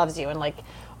and she loves you, and like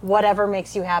whatever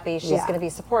makes you happy, she's going to be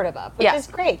supportive of, which is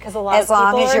great because a lot of people as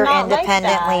long as you're are not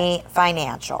independently like that.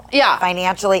 financial. Yeah.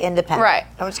 Financially independent. Right.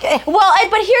 I'm just kidding. Well,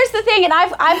 but here's the thing, and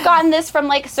I've gotten this from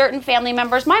like certain family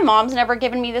members. My mom's never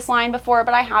given me this line before,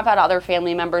 but I have had other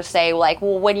family members say like,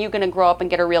 "Well, when are you going to grow up and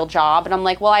get a real job?" And I'm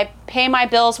like, "Well, I pay my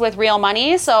bills with real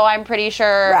money, so I'm pretty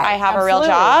sure I have a real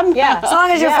job." Yeah. As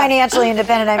long as you're financially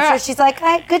independent, I'm sure she's like,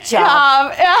 "Hey, good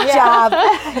job. Yeah.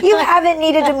 Job. You haven't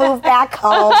needed to move back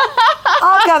home.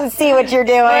 I'll come see what you're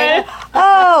doing.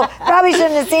 Oh, probably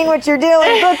shouldn't have seen what you're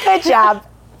doing, but good job."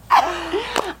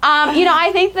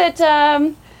 I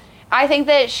think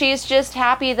that she's just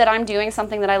happy that I'm doing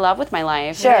something that I love with my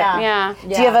life. Sure. Yeah. Do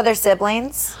you have other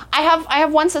siblings? I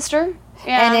have one sister.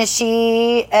 Yeah. And is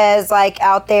she as like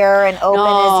out there and open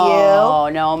as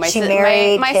you? No, she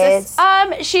married, my kids.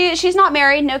 She's not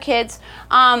married, no kids.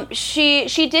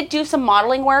 She did do some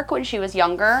modeling work when she was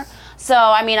younger. So,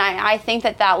 I mean, I think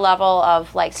that level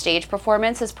of, like, stage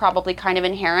performance is probably kind of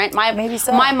inherent. Maybe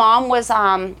so. My mom was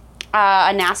a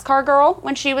NASCAR girl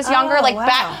when she was younger. Like,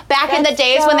 back in the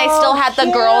days when they still had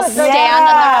the girls stand on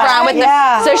the front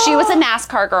with so she was a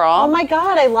NASCAR girl. Oh, my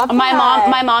God, I love that.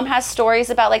 My mom has stories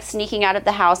about, like, sneaking out of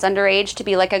the house underage to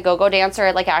be, like, a go-go dancer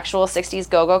at, like, actual 60s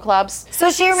go-go clubs.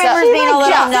 So she remembers being a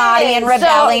little naughty and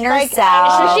rebelling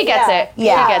herself. So she gets it.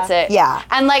 Yeah. She gets it. Yeah.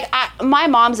 And, like, my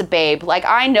mom's a babe. Like,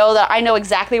 I know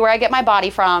exactly where I get my body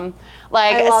from.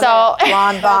 Like, so.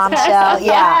 Blonde bombshell.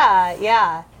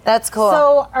 Yeah. That's cool.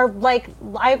 So,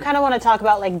 I kind of want to talk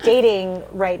about like dating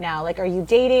right now. Like, are you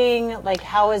dating? Like,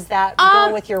 how is that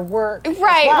going with your work?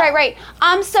 Right.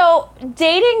 So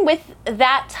dating with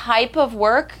that type of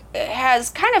work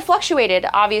has kind of fluctuated,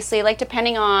 obviously, like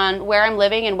depending on where I'm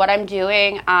living and what I'm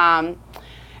doing.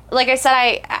 Like I said,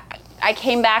 I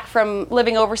came back from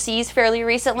living overseas fairly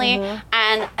recently,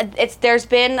 and there's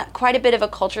been quite a bit of a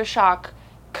culture shock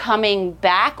coming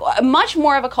back, much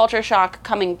more of a culture shock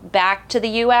coming back to the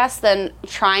U.S. than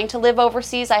trying to live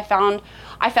overseas. I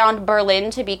found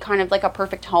Berlin to be kind of like a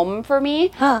perfect home for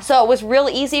me. So it was real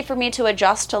easy for me to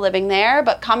adjust to living there,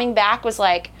 but coming back was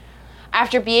like,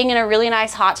 after being in a really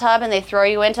nice hot tub and they throw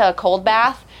you into a cold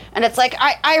bath, and it's like,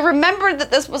 I remembered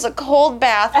that this was a cold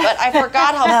bath, but I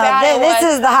forgot how bad it was.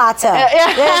 This is the hot tub.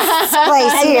 This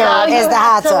place here is the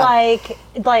hot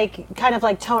tub. Like kind of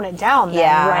like tone it down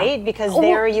then, right? Because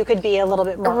there you could be a little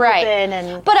bit more open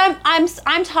and. But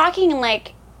I'm talking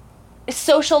like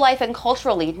social life and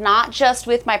culturally, not just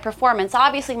with my performance.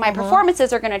 Obviously, my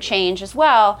performances are going to change as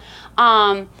well.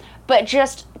 But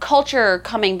just culture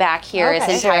coming back here is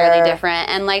entirely different,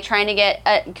 and like trying to get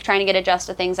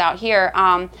adjusted to things out here.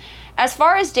 As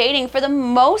far as dating, for the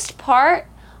most part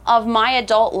of my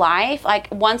adult life, like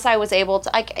once I was able to,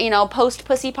 like, you know, post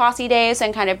Pussy Posse days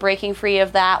and kind of breaking free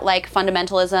of that like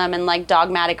fundamentalism and like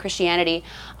dogmatic Christianity,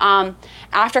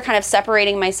 after kind of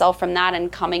separating myself from that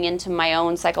and coming into my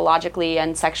own psychologically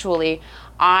and sexually,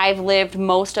 I've lived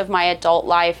most of my adult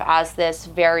life as this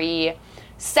very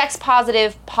sex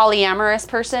positive polyamorous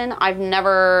person.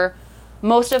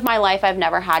 Most of my life I've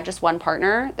never had just one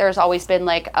partner. There's always been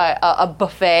like a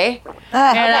buffet, you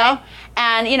know?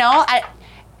 And you know,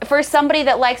 for somebody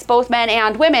that likes both men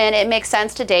and women, it makes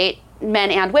sense to date men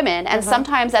and women. And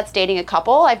sometimes that's dating a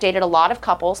couple. I've dated a lot of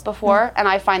couples before, and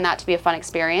I find that to be a fun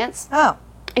experience. Oh.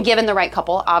 Given the right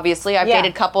couple, obviously. I've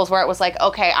dated couples where it was like,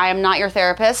 okay, I am not your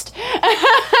therapist.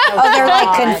 Oh, they're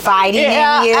like confiding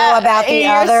in you about the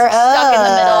other. Stuck in the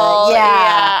middle.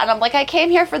 Yeah. And I'm like, I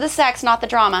came here for the sex, not the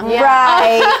drama.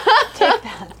 Right. Take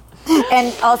that.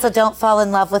 And also, don't fall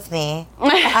in love with me.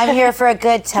 I'm here for a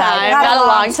good time, not a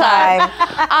long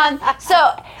time.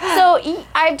 So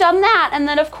I've done that, and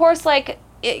then of course, like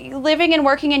living and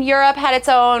working in Europe had its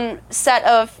own set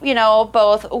of, you know,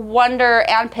 both wonder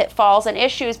and pitfalls and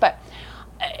issues. But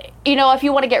you know, if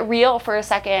you want to get real for a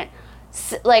second,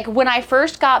 like when I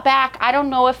first got back, I don't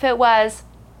know if it was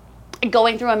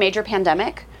going through a major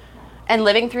pandemic and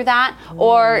living through that,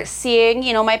 or seeing,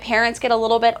 you know, my parents get a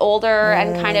little bit older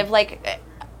and kind of like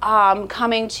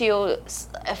coming to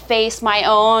face my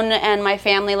own and my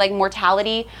family like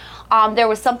mortality. There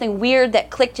was something weird that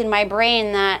clicked in my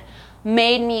brain that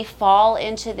made me fall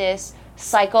into this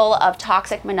cycle of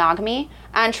toxic monogamy.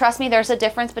 And trust me, there's a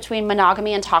difference between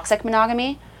monogamy and toxic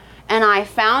monogamy. And I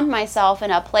found myself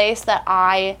in a place that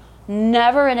I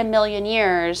never in a million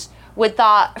years would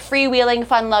thought freewheeling,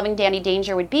 fun-loving Dani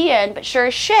Danger would be in, but sure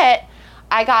as shit,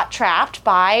 I got trapped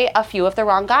by a few of the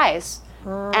wrong guys.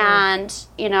 And,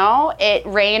 you know, it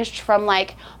ranged from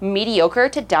like mediocre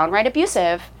to downright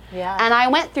abusive. Yeah. And I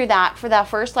went through that for that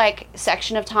first like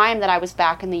section of time that I was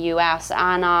back in the US.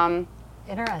 And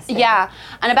interesting. Yeah.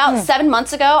 And about 7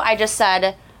 months ago, I just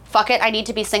said, fuck it, I need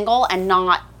to be single and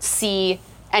not see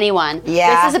anyone.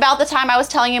 Yeah. This is about the time I was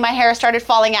telling you my hair started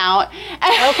falling out.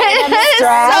 Okay,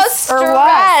 stress so or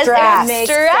what? Stress.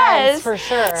 Makes Stress. sense, for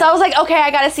sure. So I was like, okay,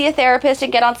 I got to see a therapist and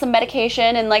get on some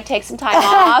medication and like take some time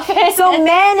off. So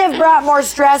men have brought more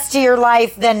stress to your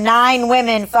life than 9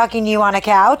 women fucking you on a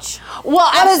couch? Well,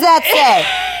 What does that say?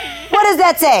 What does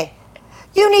that say?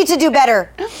 You need to do better.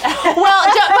 Well,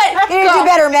 but You need to do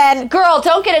better, men. Girl,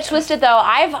 don't get it twisted though.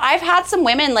 I've had some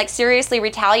women like seriously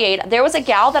retaliate. There was a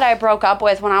gal that I broke up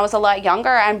with when I was a lot younger,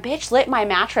 and bitch lit my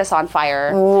mattress on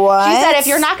fire. What? She said, if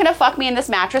you're not gonna fuck me in this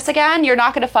mattress again, you're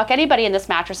not gonna fuck anybody in this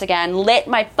mattress again. Lit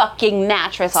my fucking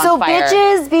mattress on fire. So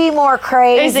bitches be more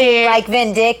crazy, like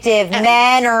vindictive.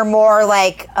 Men are more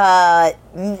like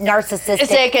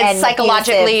narcissistic and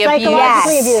psychologically abusive.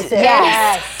 Abusive.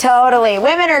 Yes, totally.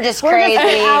 Women are just crazy.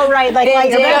 Outright, like, light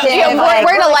your vindictive, mattress. Yeah,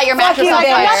 we're gonna light your mattress on I'm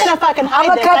fire. not gonna fucking hide I'm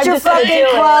gonna this. cut I'm your just gonna fucking do it.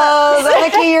 clothes.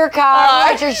 I'm gonna key your car.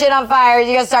 Light your shit on fire.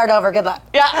 You gotta start over. Good luck.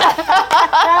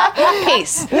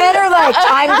 Peace. Men are like,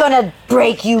 I'm gonna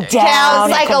break you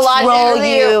down and control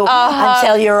psychologically, you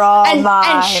until you're all and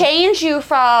mine. change you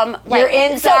from like, You're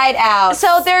inside out.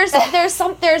 So there's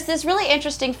this really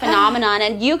interesting phenomenon,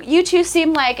 and you two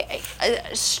seem like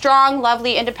strong,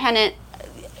 lovely, independent,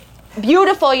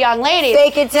 beautiful young ladies.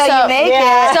 Fake it till you make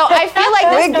yeah. it. So I feel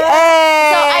like this.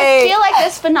 Hey. So I feel like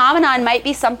this phenomenon might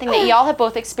be something that y'all have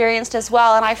both experienced as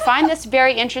well, and I find this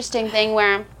very interesting thing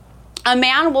where a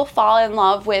man will fall in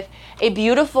love with a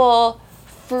beautiful,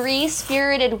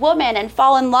 free-spirited woman and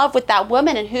fall in love with that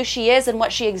woman and who she is and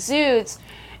what she exudes,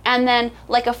 and then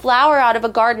like a flower out of a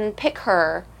garden, pick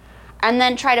her and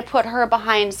then try to put her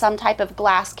behind some type of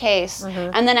glass case.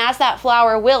 And then as that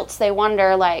flower wilts, they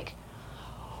wonder like,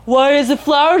 why is the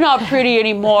flower not pretty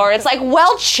anymore? It's like,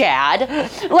 well, Chad,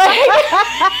 like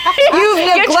You've you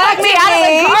took neglected me out of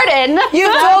the garden.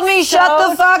 You've told me shut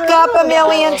the fuck up a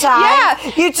million times.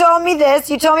 Yeah. You told me this,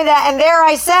 you told me that, and there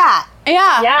I sat.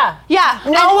 Yeah.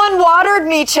 No one watered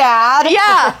me, Chad.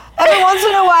 Yeah. Every once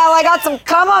in a while I got some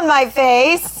cum on my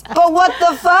face, but what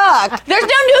the fuck? There's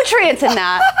no nutrients in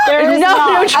that. There is no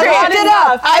not. nutrients.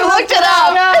 I looked it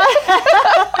up.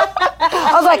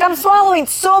 I I was like, I'm swallowing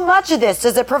so much of this.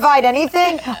 Does it provide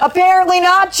anything? Apparently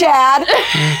not, Chad.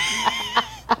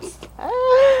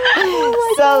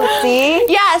 So, see?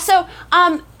 Yeah, so,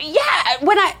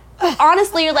 when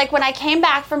honestly, like when I came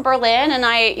back from Berlin and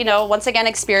I, once again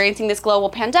experiencing this global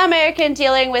pandemic and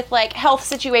dealing with like health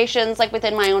situations like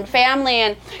within my own family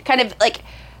and kind of like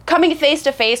coming face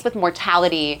to face with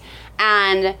mortality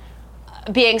and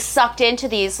being sucked into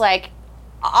these like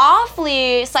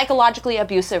awfully psychologically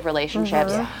abusive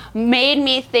relationships made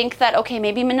me think that, okay,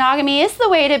 maybe monogamy is the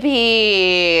way to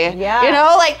be. Yeah.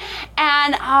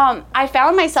 And I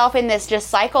found myself in this just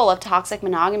cycle of toxic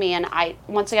monogamy, and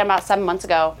once again, about 7 months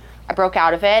ago, I broke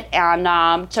out of it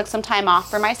and took some time off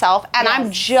for myself, and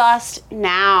I'm just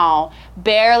now,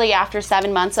 barely after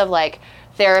 7 months of like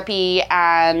therapy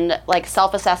and like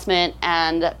self-assessment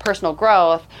and personal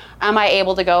growth, am I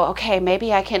able to go, okay,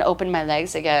 maybe I can open my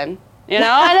legs again. And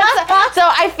so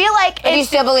I feel like Do you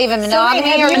still believe in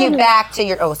monogamy, or are you back to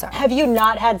your? Oh, sorry. Have you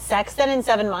not had sex then in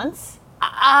 7 months?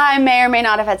 I may or may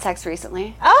not have had sex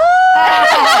recently. Oh!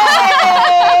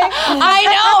 I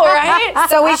know, right?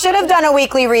 So we should have done a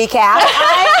weekly recap.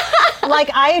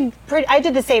 I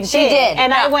did the same thing. She did.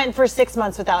 And I went for 6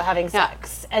 months without having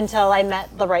sex until I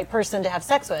met the right person to have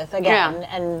sex with again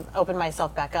and opened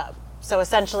myself back up. So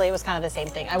essentially, it was kind of the same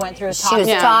thing. I went through a She was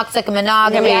toxic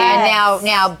monogamy, and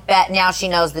now she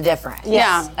knows the difference.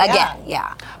 Yeah. Again.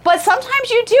 But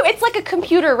sometimes you do. It's like a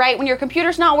computer, right? When your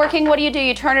computer's not working, what do?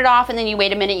 You turn it off, and then you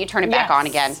wait a minute, you turn it back on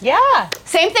again. Yeah.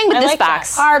 Same thing with I this like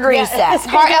box. Hard reset.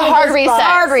 Hard reset.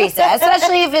 Hard reset.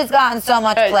 Especially if it's gotten so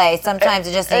much play. Sometimes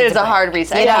it just needs is a hard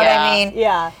reset. You know what Yeah. I mean?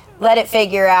 Yeah. Let it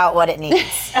figure out what it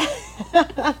needs.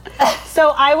 So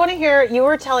I want to hear, you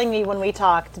were telling me when we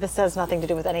talked, this has nothing to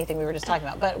do with anything we were just talking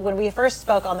about, but when we first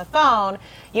spoke on the phone,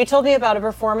 you told me about a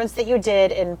performance that you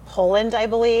did in Poland, I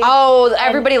believe. Oh,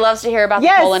 everybody loves to hear about the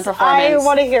Poland performance. I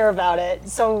want to hear about it.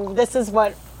 So this is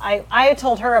what I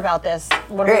told her about this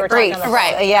when we were talking on the phone.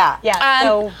 Right. Yeah.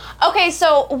 Yeah. Okay,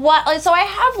 so So I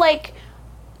have like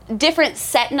different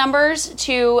set numbers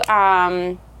to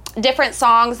different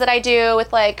songs that I do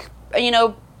with like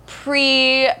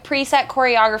preset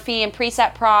choreography and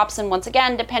preset props, and once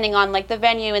again, depending on like the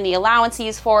venue and the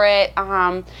allowances for it,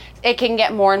 it can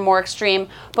get more and more extreme.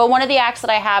 But one of the acts that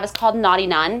I have is called Naughty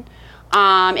Nun.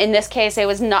 In this case, it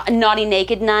was Naughty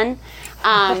Naked Nun,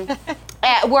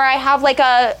 where I have like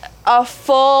a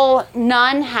full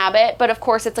nun habit, but of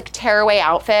course it's like a tearaway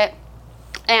outfit.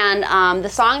 And the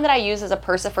song that I use is a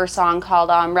Persifer song called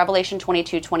Revelation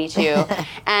 22:22.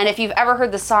 And if you've ever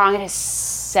heard the song, it is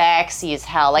sexy as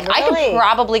hell. Like I could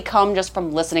probably come just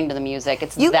from listening to the music.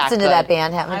 It's You that listened good. to that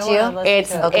band, haven't you? It's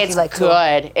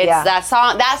good. It's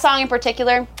that song in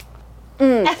particular.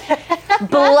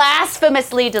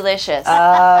 Blasphemously delicious.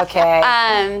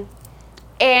 Okay.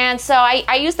 And so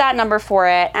I use that number for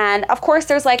it. And of course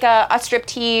there's like a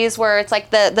striptease where it's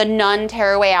like the nun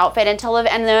tearaway outfit and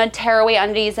the tearaway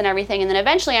undies and everything. And then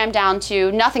eventually I'm down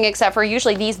to nothing except for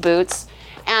usually these boots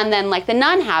and then like the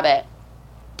nun habit.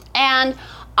 And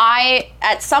I,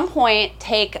 at some point,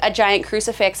 take a giant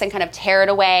crucifix and kind of tear it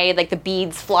away. Like the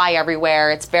beads fly everywhere.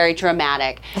 It's very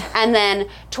dramatic. And then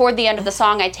toward the end of the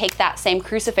song, I take that same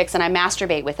crucifix and I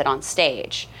masturbate with it on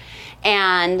stage.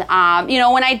 And,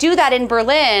 when I do that in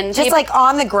Berlin... Just like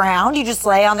on the ground? You just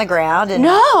lay on the ground? And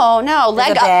No.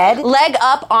 Leg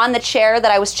up on the chair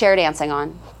that I was chair dancing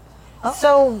on. Oh.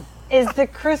 So is the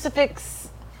crucifix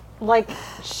like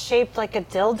shaped like a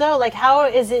dildo? Like how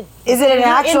is it? Is it an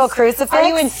actual crucifix? Are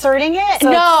you inserting it?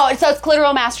 No, so it's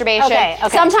clitoral masturbation. Okay.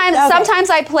 Sometimes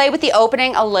I play with the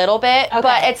opening a little bit,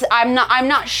 but I'm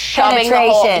not shoving the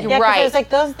whole Penetration. Yeah, right. I was like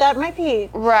that might be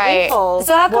Right. painful.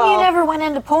 So how come you never went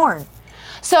into porn?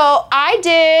 So I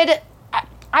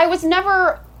was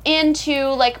never into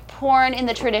like porn in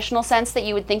the traditional sense that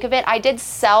you would think of it. I did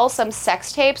sell some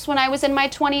sex tapes when I was in my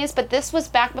 20s, but this was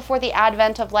back before the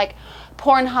advent of like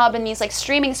Pornhub and these like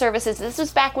streaming services. This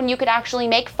was back when you could actually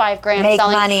make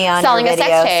 $5,000 selling a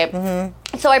sex tape.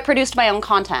 Mm-hmm. So I produced my own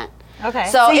content. Okay.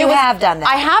 So you have done that.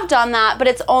 I have done that, but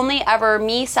it's only ever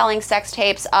me selling sex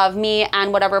tapes of me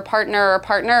and whatever partner or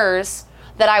partners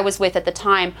that I was with at the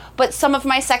time. But some of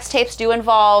my sex tapes do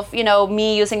involve,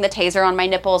 me using the taser on my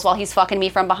nipples while he's fucking me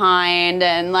from behind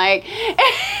and like...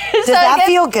 Does that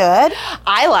feel good?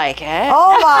 I like it.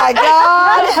 Oh my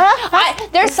God.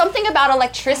 There's something about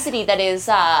electricity that is...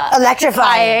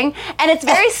 electrifying. And it's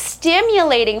very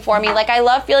stimulating for me. Like I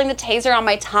love feeling the taser on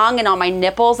my tongue and on my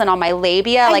nipples and on my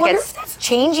labia. I wonder if that's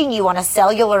changing you on a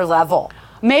cellular level.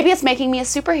 Maybe it's making me a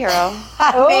superhero.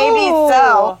 Maybe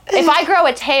so. If I grow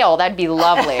a tail, that'd be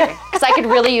lovely. Because I could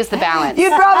really use the balance.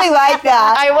 You'd probably like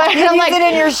that. I would. You'd use it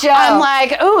in your show. I'm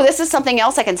like, ooh, this is something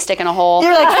else I can stick in a hole.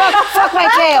 You're like, fuck my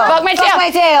tail. Fuck my tail. Fuck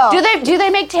my tail. Do they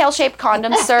make tail-shaped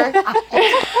condoms, sir?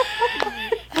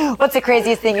 What's the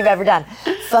craziest thing you've ever done?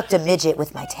 Fucked a midget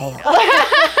with my tail.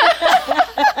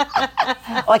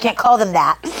 I can't call them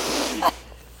that.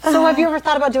 So have you ever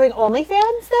thought about doing OnlyFans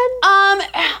then?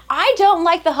 I don't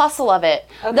like the hustle of it.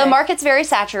 Okay. The market's very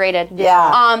saturated.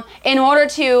 Yeah. In order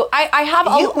to, I have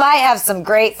a... You might have some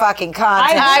great fucking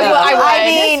content. I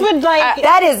mean, This would, like,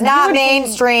 that is you not would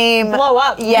mainstream. blow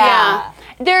up. Yeah.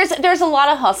 There's a lot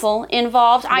of hustle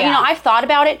involved. Yeah. I've thought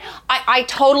about it. I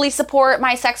totally support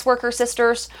my sex worker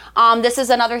sisters. This is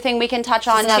another thing we can touch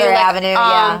on another too. avenue,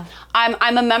 yeah.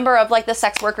 I'm a member of like the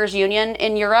sex workers union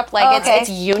in Europe. Like it's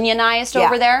unionized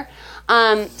over there.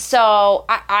 So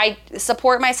I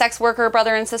support my sex worker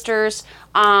brother and sisters.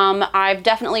 I've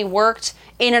definitely worked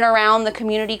in and around the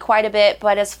community quite a bit,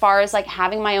 but as far as like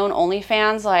having my own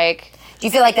OnlyFans, like... Do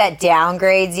you feel like that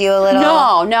downgrades you a little?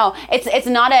 No. It's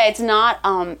not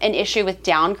an issue with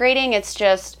downgrading. It's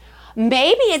just...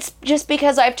 Maybe it's just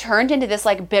because I've turned into this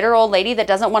like bitter old lady that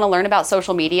doesn't want to learn about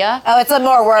social media. Oh, it's a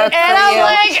more work for I'm you.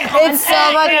 like, it's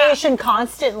so much Creation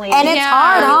constantly. And it's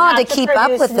hard, You huh, have to keep up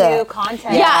produce with it. new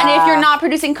content. Yeah, and if you're not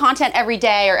producing content every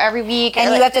day or every week,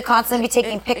 and you have to constantly be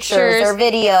taking pictures or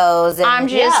videos. And I'm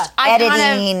just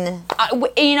editing.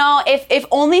 If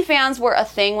OnlyFans were a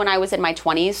thing when I was in my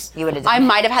 20s, You would've done I it.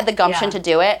 might have had the gumption to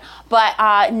do it.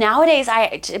 But nowadays,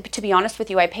 to be honest with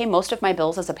you, I pay most of my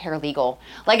bills as a paralegal.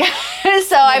 Like,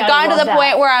 so I've gotten to the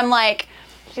point where I'm like,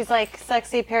 She's like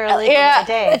sexy paralegal of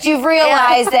the day. But you've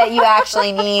realized that you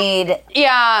actually need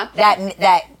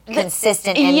that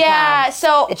consistent income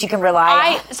that you can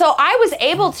rely on. So I was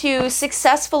able to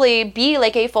successfully be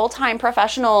like a full-time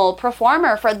professional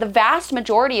performer for the vast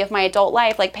majority of my adult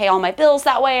life, like pay all my bills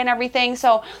that way and everything.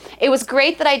 So it was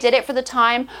great that I did it for the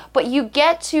time, but you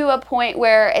get to a point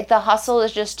where the hustle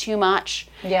is just too much.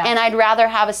 Yeah. And I'd rather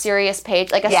have a serious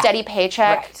steady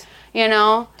paycheck. Right. You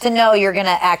know? To know you're going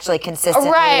to actually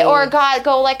consistently... Right, or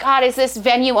God, is this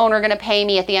venue owner going to pay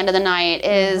me at the end of the night?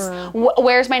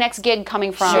 Where's my next gig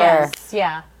coming from? Sure.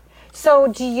 Yeah.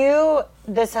 So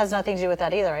this has nothing to do with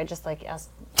that either. I just like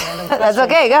asked random questions.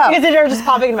 That's okay, go. Because they're just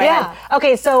popping in my Yeah. head.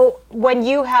 Okay, so when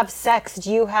you have sex,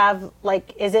 do you have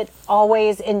is it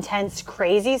always intense,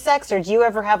 crazy sex, or do you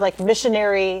ever have like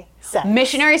missionary sex?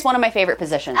 Missionary is one of my favorite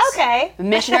positions. Okay.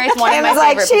 Missionary is one of It my was like,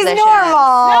 favorite she's positions.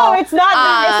 normal. No, it's not. It's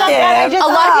not that. I just,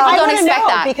 A lot of people I don't wanna expect know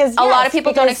that. because a lot yes, of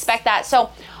people don't because- expect that. So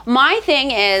my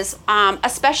thing is,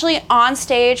 especially on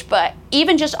stage, but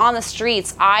even just on the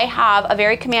streets, I have a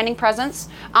very commanding presence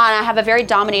and I have a very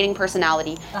dominating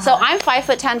personality. So I'm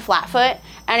 5'10" flat foot,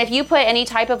 and if you put any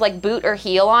type of like boot or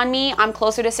heel on me, I'm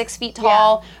closer to 6 feet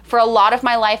tall. Yeah. For a lot of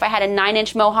my life, I had a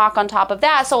 9-inch mohawk on top of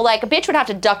that. So like a bitch would have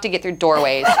to duck to get through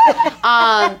doorways.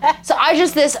 So I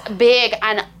just this big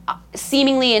and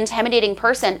seemingly intimidating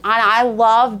person, and I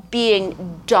love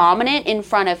being dominant in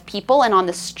front of people and on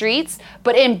the streets,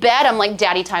 but in bed I'm like,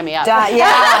 daddy, tie me up. Be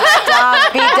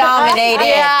dominated.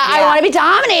 Yeah, I want to be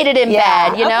dominated in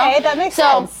bed, you know? Okay, that makes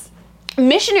so, sense.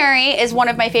 Missionary is one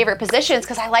of my favorite positions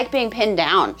because I like being pinned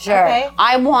down. Sure. Okay.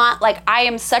 I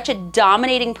am such a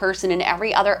dominating person in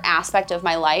every other aspect of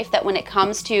my life that when it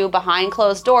comes to behind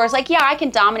closed doors, like, yeah, I can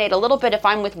dominate a little bit. If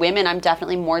I'm with women, I'm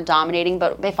definitely more dominating.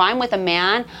 But if I'm with a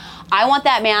man, I want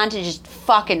that man to just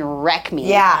fucking wreck me.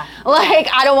 Yeah. Like,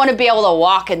 I don't want to be able to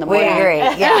walk in the We morning. agree.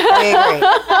 Yeah, we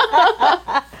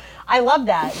agree. I love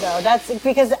that though. That's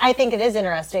because I think it is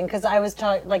interesting because I was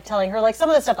telling her like some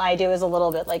of the stuff I do is a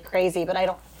little bit like crazy, but I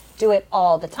don't do it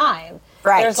all the time.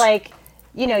 Right. There's like,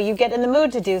 you get in the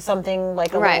mood to do something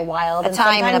like a little wild, A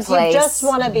time and a sometimes place. you just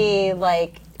want to be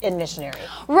like in missionary.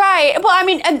 Right. Well, I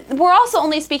mean, and we're also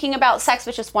only speaking about sex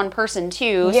with just one person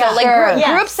too. Yeah, so like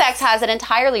sure. group sex has an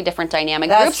entirely different dynamic.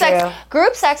 That's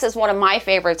Group sex is one of my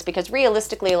favorites because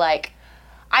realistically, like,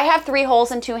 I have 3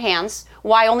 holes and 2 hands.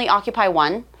 Why only occupy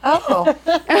one? Oh.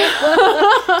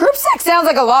 Group sex sounds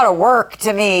like a lot of work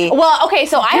to me. Well, okay,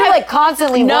 so You're like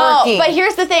constantly working. but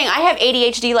here's the thing: I have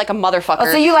ADHD like a motherfucker.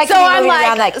 Oh, so you like to be I'm moving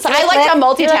around like, so I like to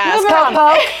click, multitask. click,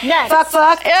 poke, Next.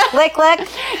 fuck, lick.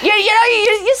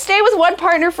 You stay with one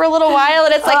partner for a little while,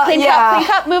 and it's like clean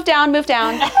cup, move down,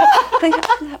 clean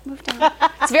cup, move down.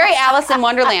 It's very Alice in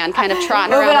Wonderland kind of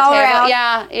trotting Moving around all the table.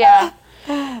 around. Yeah.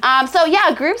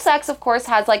 Group sex, of course,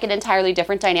 has like an entirely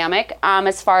different dynamic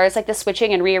as far as like the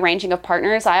switching and rearranging of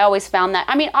partners. I always found that,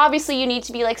 I mean, obviously you need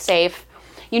to be like safe.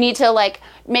 You need to like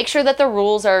make sure that the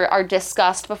rules are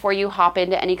discussed before you hop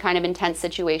into any kind of intense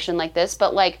situation like this.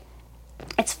 But like,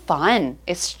 it's fun.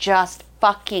 It's just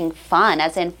fucking fun,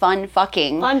 as in fun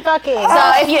fucking. Fun fucking.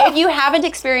 So if you haven't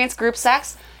experienced group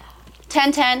sex,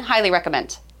 10/10, highly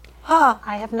recommend.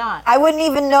 I have not. I wouldn't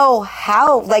even know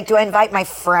how. Like, do I invite my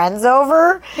friends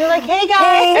over? You're like, hey Hey,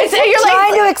 guys. you're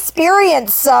trying to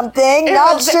experience something.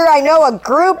 Not sure I know a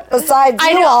group besides I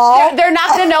you know. all. They're not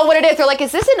going to know what it is. They're like,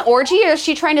 is this an orgy or is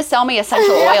she trying to sell me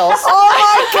essential oils? Oh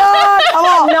my God!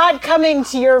 I'm not coming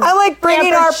to your. I like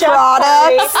bringing Pampered our Chef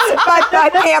products. party. my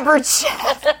pampered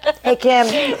chef. Hey Kim,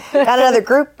 got another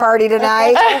group party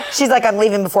tonight. She's like, I'm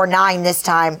leaving before 9 this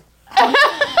time.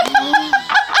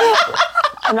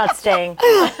 I'm not staying.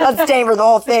 I'm staying for the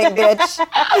whole thing, bitch.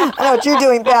 I know what you're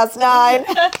doing past 9.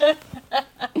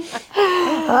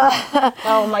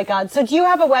 Oh my God. So do you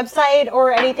have a website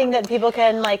or anything that people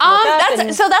can like look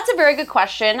up? So that's a very good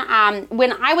question.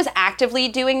 When I was actively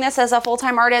doing this as a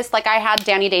full-time artist, like I had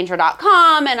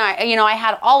DaniDanger.com and I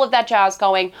had all of that jazz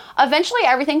going. Eventually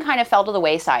everything kind of fell to the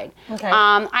wayside. Okay.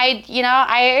 I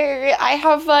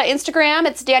have Instagram,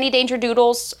 it's Dani Danger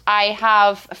Doodles. I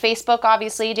have Facebook,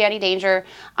 obviously, Dani Danger.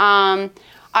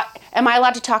 Am I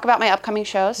allowed to talk about my upcoming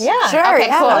shows? Yeah, Sure, Okay,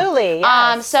 cool. absolutely.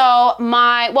 Yes. So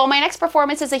my next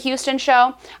performance is a Houston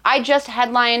show. I just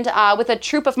headlined with a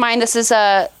troupe of mine. This is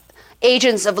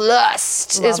Agents of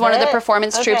Lust is one of the it.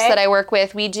 performance troupes Okay. that I work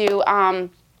with. We do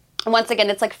once again,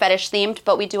 it's like fetish themed,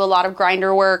 but we do a lot of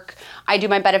grinder work. I do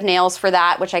my bed of nails for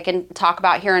that, which I can talk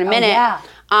about here in a minute. yeah.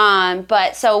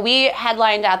 But so we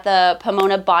headlined at the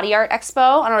Pomona Body Art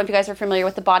Expo. I don't know if you guys are familiar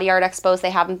with the Body Art Expos. They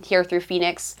have them here through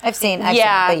Phoenix. I've seen it, but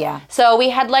yeah. So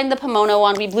we headlined the Pomona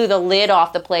one. We blew the lid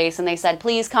off the place, and they said,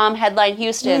 please come headline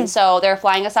Houston. So they're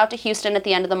flying us out to Houston at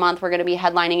the end of the month. We're going to be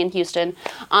headlining in Houston.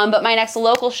 But my next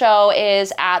local show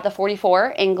is at the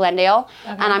 44 in Glendale,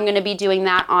 and I'm going to be doing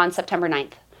that on September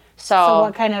 9th. So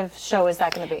what kind of show is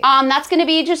that going to be? That's going to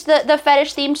be just the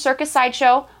fetish-themed circus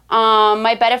sideshow.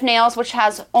 My bed of nails, which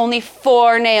has only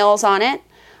 4 nails on it.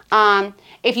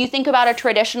 If you think about a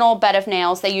traditional bed of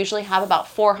nails, they usually have about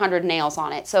 400 nails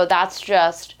on it. So that's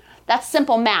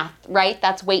simple math, right?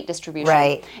 That's weight distribution.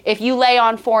 Right. If you lay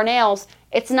on 4 nails,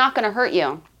 it's not going to hurt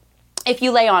you. If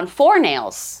you lay on 4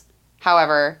 nails,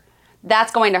 however,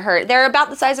 that's going to hurt. They're about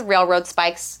the size of railroad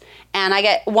spikes, and I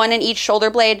get 1 in each shoulder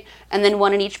blade and then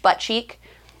 1 in each butt cheek.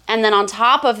 And then on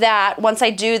top of that, once I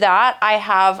do that, I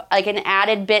have like an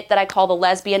added bit that I call the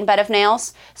lesbian bed of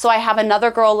nails. So I have another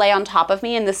girl lay on top of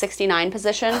me in the 69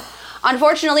 position.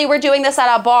 Unfortunately, we're doing this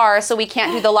at a bar, so we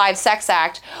can't do the live sex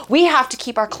act. We have to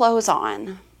keep our clothes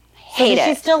on. Hate Does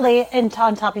she it. still lay on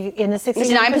top of you in the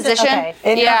 69 position? Okay.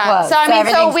 In your clothes. So I mean,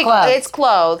 everything's clothed. it's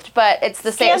clothed, but it's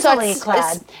the same. Scantily so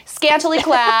clad. it's scantily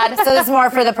clad. So it's more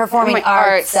for the performing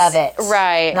arts of it.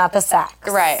 Right. Not the sex.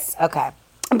 Right. Okay.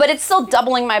 But it's still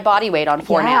doubling my body weight on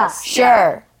 4 Yeah. nails.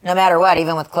 Sure. No matter what,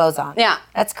 even with clothes on. Yeah.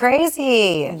 That's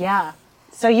crazy. Yeah.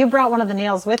 So you brought one of the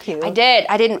nails with you. I did.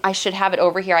 I didn't. I should have it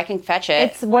over here. I can fetch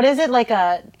it. It's what is it like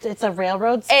it's a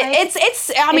railroad spike?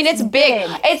 I mean, it's big.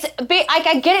 big. It's big. Like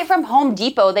I get it from Home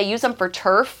Depot. They use them for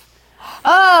turf.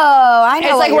 Oh, I know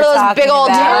It's what like you're one of those talking big old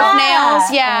about. turf nails.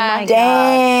 Oh Yeah. my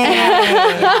Dang.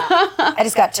 I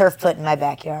just got turf put in my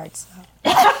backyard. So.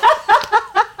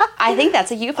 I think that's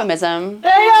a euphemism.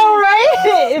 I know,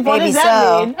 right? What Maybe does that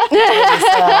so. mean? Maybe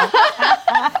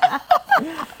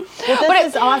so. But this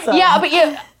is awesome. Yeah, but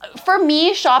for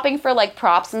me, shopping for like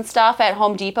props and stuff at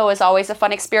Home Depot is always a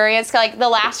fun experience. Like the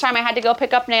last time I had to go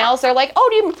pick up nails, they're like,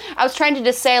 "Oh, I was trying to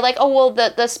just say like, oh well,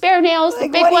 the spare nails, the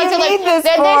Like, big what do ones you are like." need this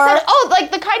They for? said, "Oh,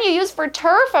 like the kind you use for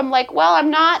turf." I'm like, "Well, I'm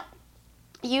not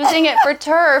using it for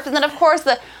turf." And then of course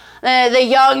the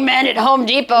young men at Home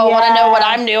Depot want to know what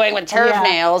I'm doing with turf Yeah.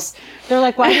 nails. They're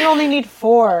like, why do you only need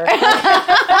 4?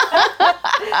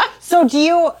 So do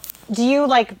you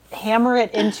like hammer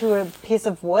it into a piece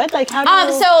of wood? Like how do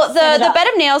you So set it the up? bed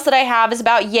of nails that I have is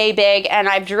about yay big, and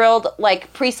I've drilled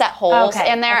like preset holes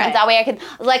Okay, in there, okay. and that way I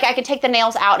can take the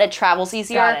nails out. It travels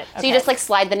easier. Got it, So you okay. just like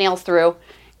slide the nails through.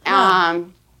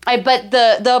 But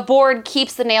the board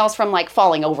keeps the nails from like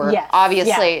falling over. Yes,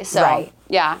 obviously. yeah. So Right.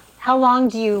 yeah. How long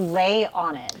do you lay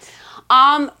on it?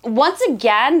 Once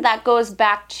again, that goes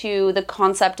back to the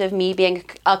concept of me being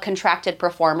a contracted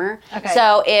performer. Okay.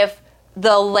 So if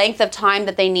the length of time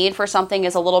that they need for something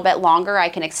is a little bit longer, I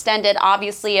can extend it.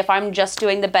 Obviously, if I'm just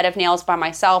doing the bed of nails by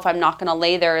myself, I'm not going to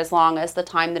lay there as long as the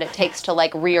time that it takes to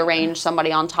like rearrange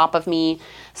somebody on top of me.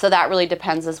 So that really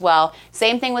depends as well.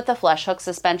 Same thing with the flesh hook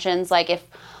suspensions. Like if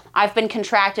I've been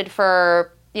contracted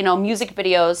for, music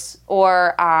videos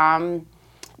or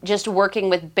just working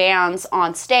with bands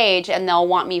on stage, and they'll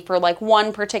want me for like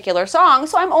one particular song,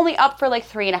 so I'm only up for like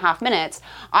 3.5 minutes.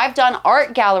 I've done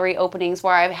art gallery openings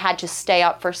where I've had to stay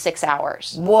up for 6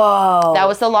 hours. Whoa. That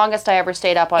was the longest I ever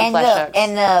stayed up on and flesh hooks.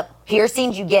 the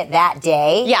piercings you get that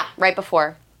day? Yeah, right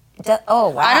before. Oh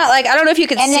wow! I don't know if you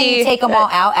could And see. then you take them all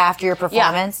out after your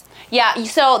performance. Yeah,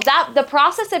 so the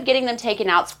process of getting them taken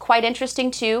out is quite interesting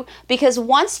too, because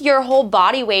once your whole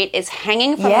body weight is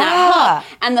hanging from that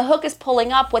hook and the hook is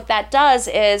pulling up, what that does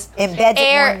is Embeds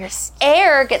it more in your skin.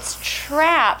 air gets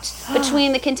trapped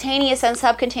between the cutaneous and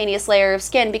subcutaneous layer of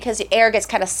skin because the air gets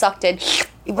kind of sucked in.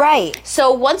 Right.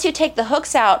 So once you take the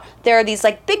hooks out, there are these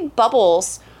like big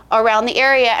bubbles around the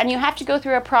area, and you have to go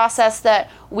through a process that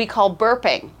we call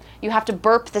burping. You have to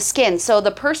burp the skin. So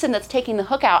the person that's taking the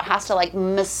hook out has to like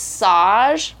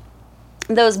massage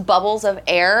those bubbles of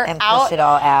air And out. push it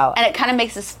all out. And it kind of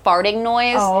makes this farting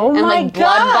noise. Oh and my like blood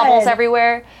God. bubbles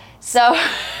everywhere. So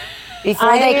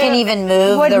Before they can even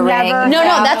move would the ring. never- no,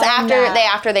 Yeah. that's after Yeah.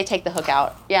 they take the hook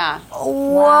out. Yeah.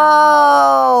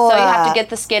 Whoa. So you have to get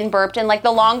the skin burped, and like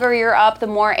the longer you're up, the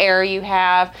more air you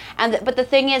have. And but the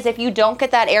thing is, if you don't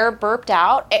get that air burped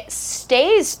out, it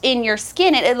stays in your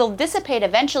skin. It'll dissipate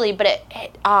eventually, but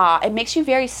it makes you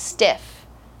very stiff.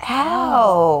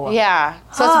 Ow. Yeah.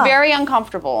 So it's very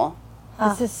uncomfortable.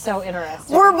 This is so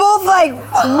interesting. We're both like,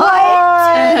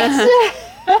 what?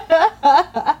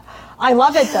 I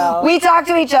love it though. We talk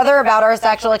to each other about our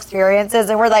sexual experiences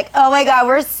and we're like, oh my God,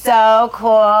 we're so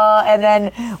cool. And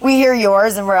then we hear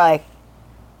yours and we're like,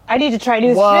 I need to try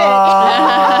new whoa.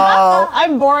 shit.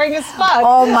 I'm boring as fuck.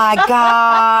 Oh my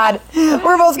God.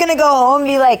 We're both gonna go home and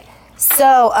be like,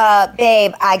 so,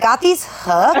 babe, I got these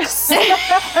hooks.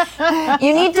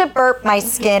 You need to burp my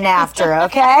skin after,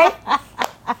 okay?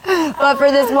 But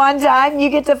for this one time, you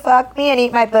get to fuck me and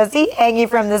eat my pussy hanging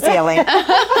from the ceiling.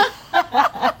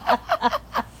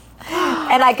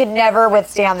 And I could never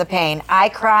withstand the pain. I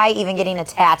cry even getting a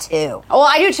tattoo. Well,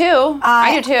 I do too.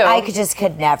 I do too. I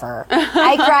could never.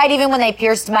 I cried even when they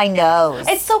pierced my nose.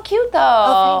 It's so cute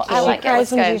though. thank you. I She like it. cries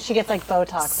It's when good. she gets like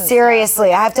Botox. And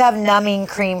Seriously, I have to have numbing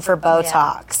cream for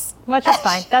Botox. stuff. Which is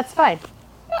fine. That's fine.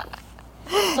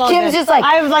 It's all Kim's good. just like,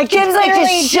 I was like, Kim's like, clearly-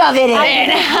 just shove it in.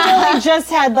 I literally just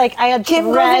had like I had Kim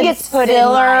goes threads and gets put in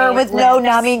filler my with no lips.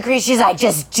 numbing cream. She's like,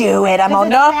 just do it. I'm all,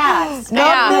 It's no, fast. no, I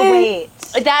have to wait.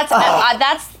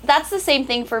 That's the same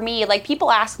thing for me. Like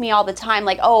people ask me all the time,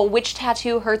 like, oh, which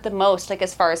tattoo hurt the most, like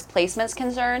as far as placement's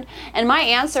concerned? And my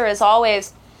answer is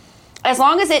always, as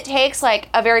long as it takes like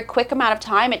a very quick amount of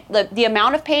time, the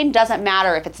amount of pain doesn't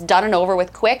matter if it's done and over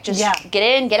with quick. Just get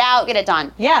in, get out, get it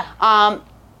done. Yeah.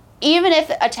 Even if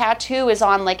a tattoo is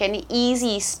on like an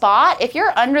easy spot, if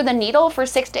you're under the needle for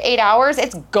 6 to 8 hours,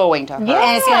 it's going to hurt. Yeah.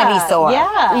 And it's gonna be sore.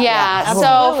 Yeah. Yeah, so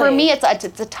absolutely. for me,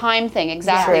 it's a time thing,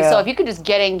 exactly. True. So if you could just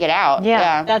get in, get out.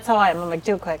 Yeah, that's how I'm like,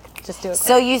 do it quick. Just do it quick.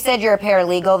 So you said you're a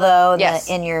paralegal though, Yes.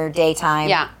 in your daytime,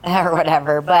 Yeah. or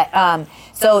whatever. But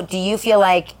so do you feel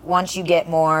like once you get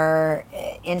more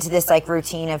into this like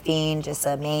routine of being just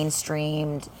a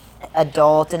mainstreamed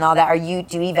adult and all that, do you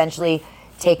eventually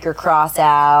take your cross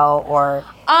out or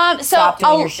stop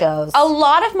doing your shows? A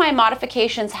lot of my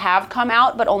modifications have come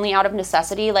out, but only out of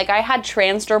necessity. Like I had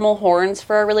transdermal horns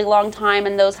for a really long time,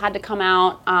 and those had to come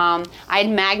out. I had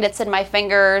magnets in my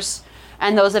fingers,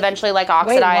 and those eventually like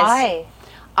oxidized. Wait,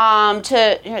 why?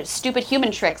 To stupid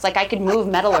human tricks, like I could move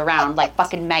metal around like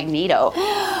fucking Magneto.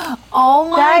 Oh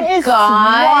my That is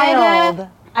God. wild.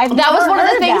 I've That was never one of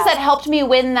the heard things that helped me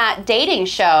win that dating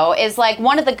show. Is like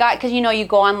one of the guys, because you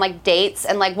go on like dates,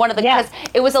 and like one of the, Yeah. because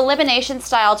it was elimination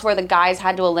style to where the guys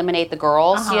had to eliminate the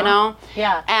girls, you know.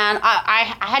 Yeah. And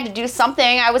I had to do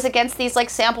something. I was against these like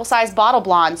sample size bottle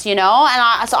blondes, and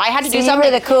so I had to So do you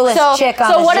something. were the coolest chick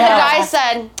on So the one of the show. guys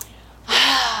said,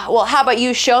 well, how about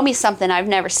you show me something I've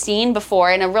never seen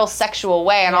before in a real sexual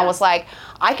way? And I Yeah. was like,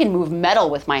 I can move metal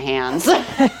with my hands.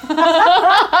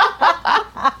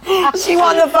 She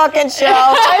won the fucking show.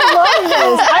 I love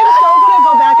this. I'm so gonna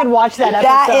go back and watch that episode.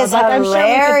 That is like, I'm sure we could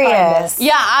find hilarious. it.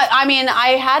 Yeah, I mean, I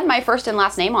had my first and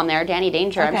last name on there, Dani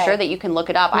Danger. I'm Okay. sure that you can look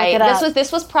it up. Look it up.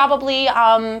 This was probably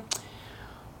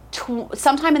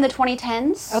sometime in the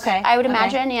 2010s. Okay, I would okay.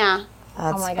 imagine. Yeah.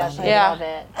 Oh my gosh, I Yeah. love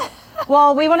it.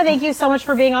 Well, we want to thank you so much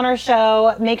for being on our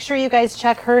show. Make sure you guys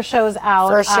check her shows out.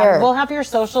 For sure. We'll have your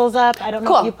socials up. I don't know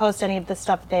Cool. if you post any of the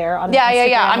stuff there on Yeah.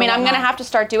 Instagram I or mean, I'm whatnot. gonna have to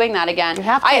start doing that again. You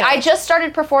have to. I just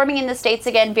started performing in the States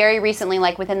again very recently,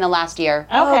 like within the last year.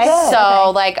 Okay. good. So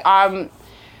Okay. like I'm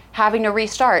having to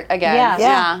restart again.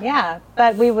 Yeah.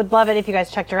 But we would love it if you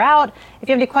guys checked her out. If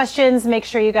you have any questions, make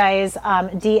sure you guys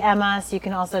DM us. You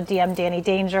can also DM Dani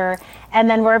Danger. And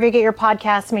then wherever you get your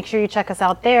podcasts, make sure you check us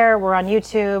out there. We're on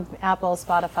YouTube, Apple,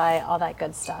 Spotify, all that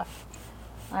good stuff.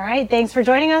 All right. Thanks for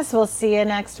joining us. We'll see you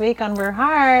next week on We're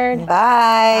Hard.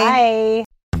 Bye. Bye.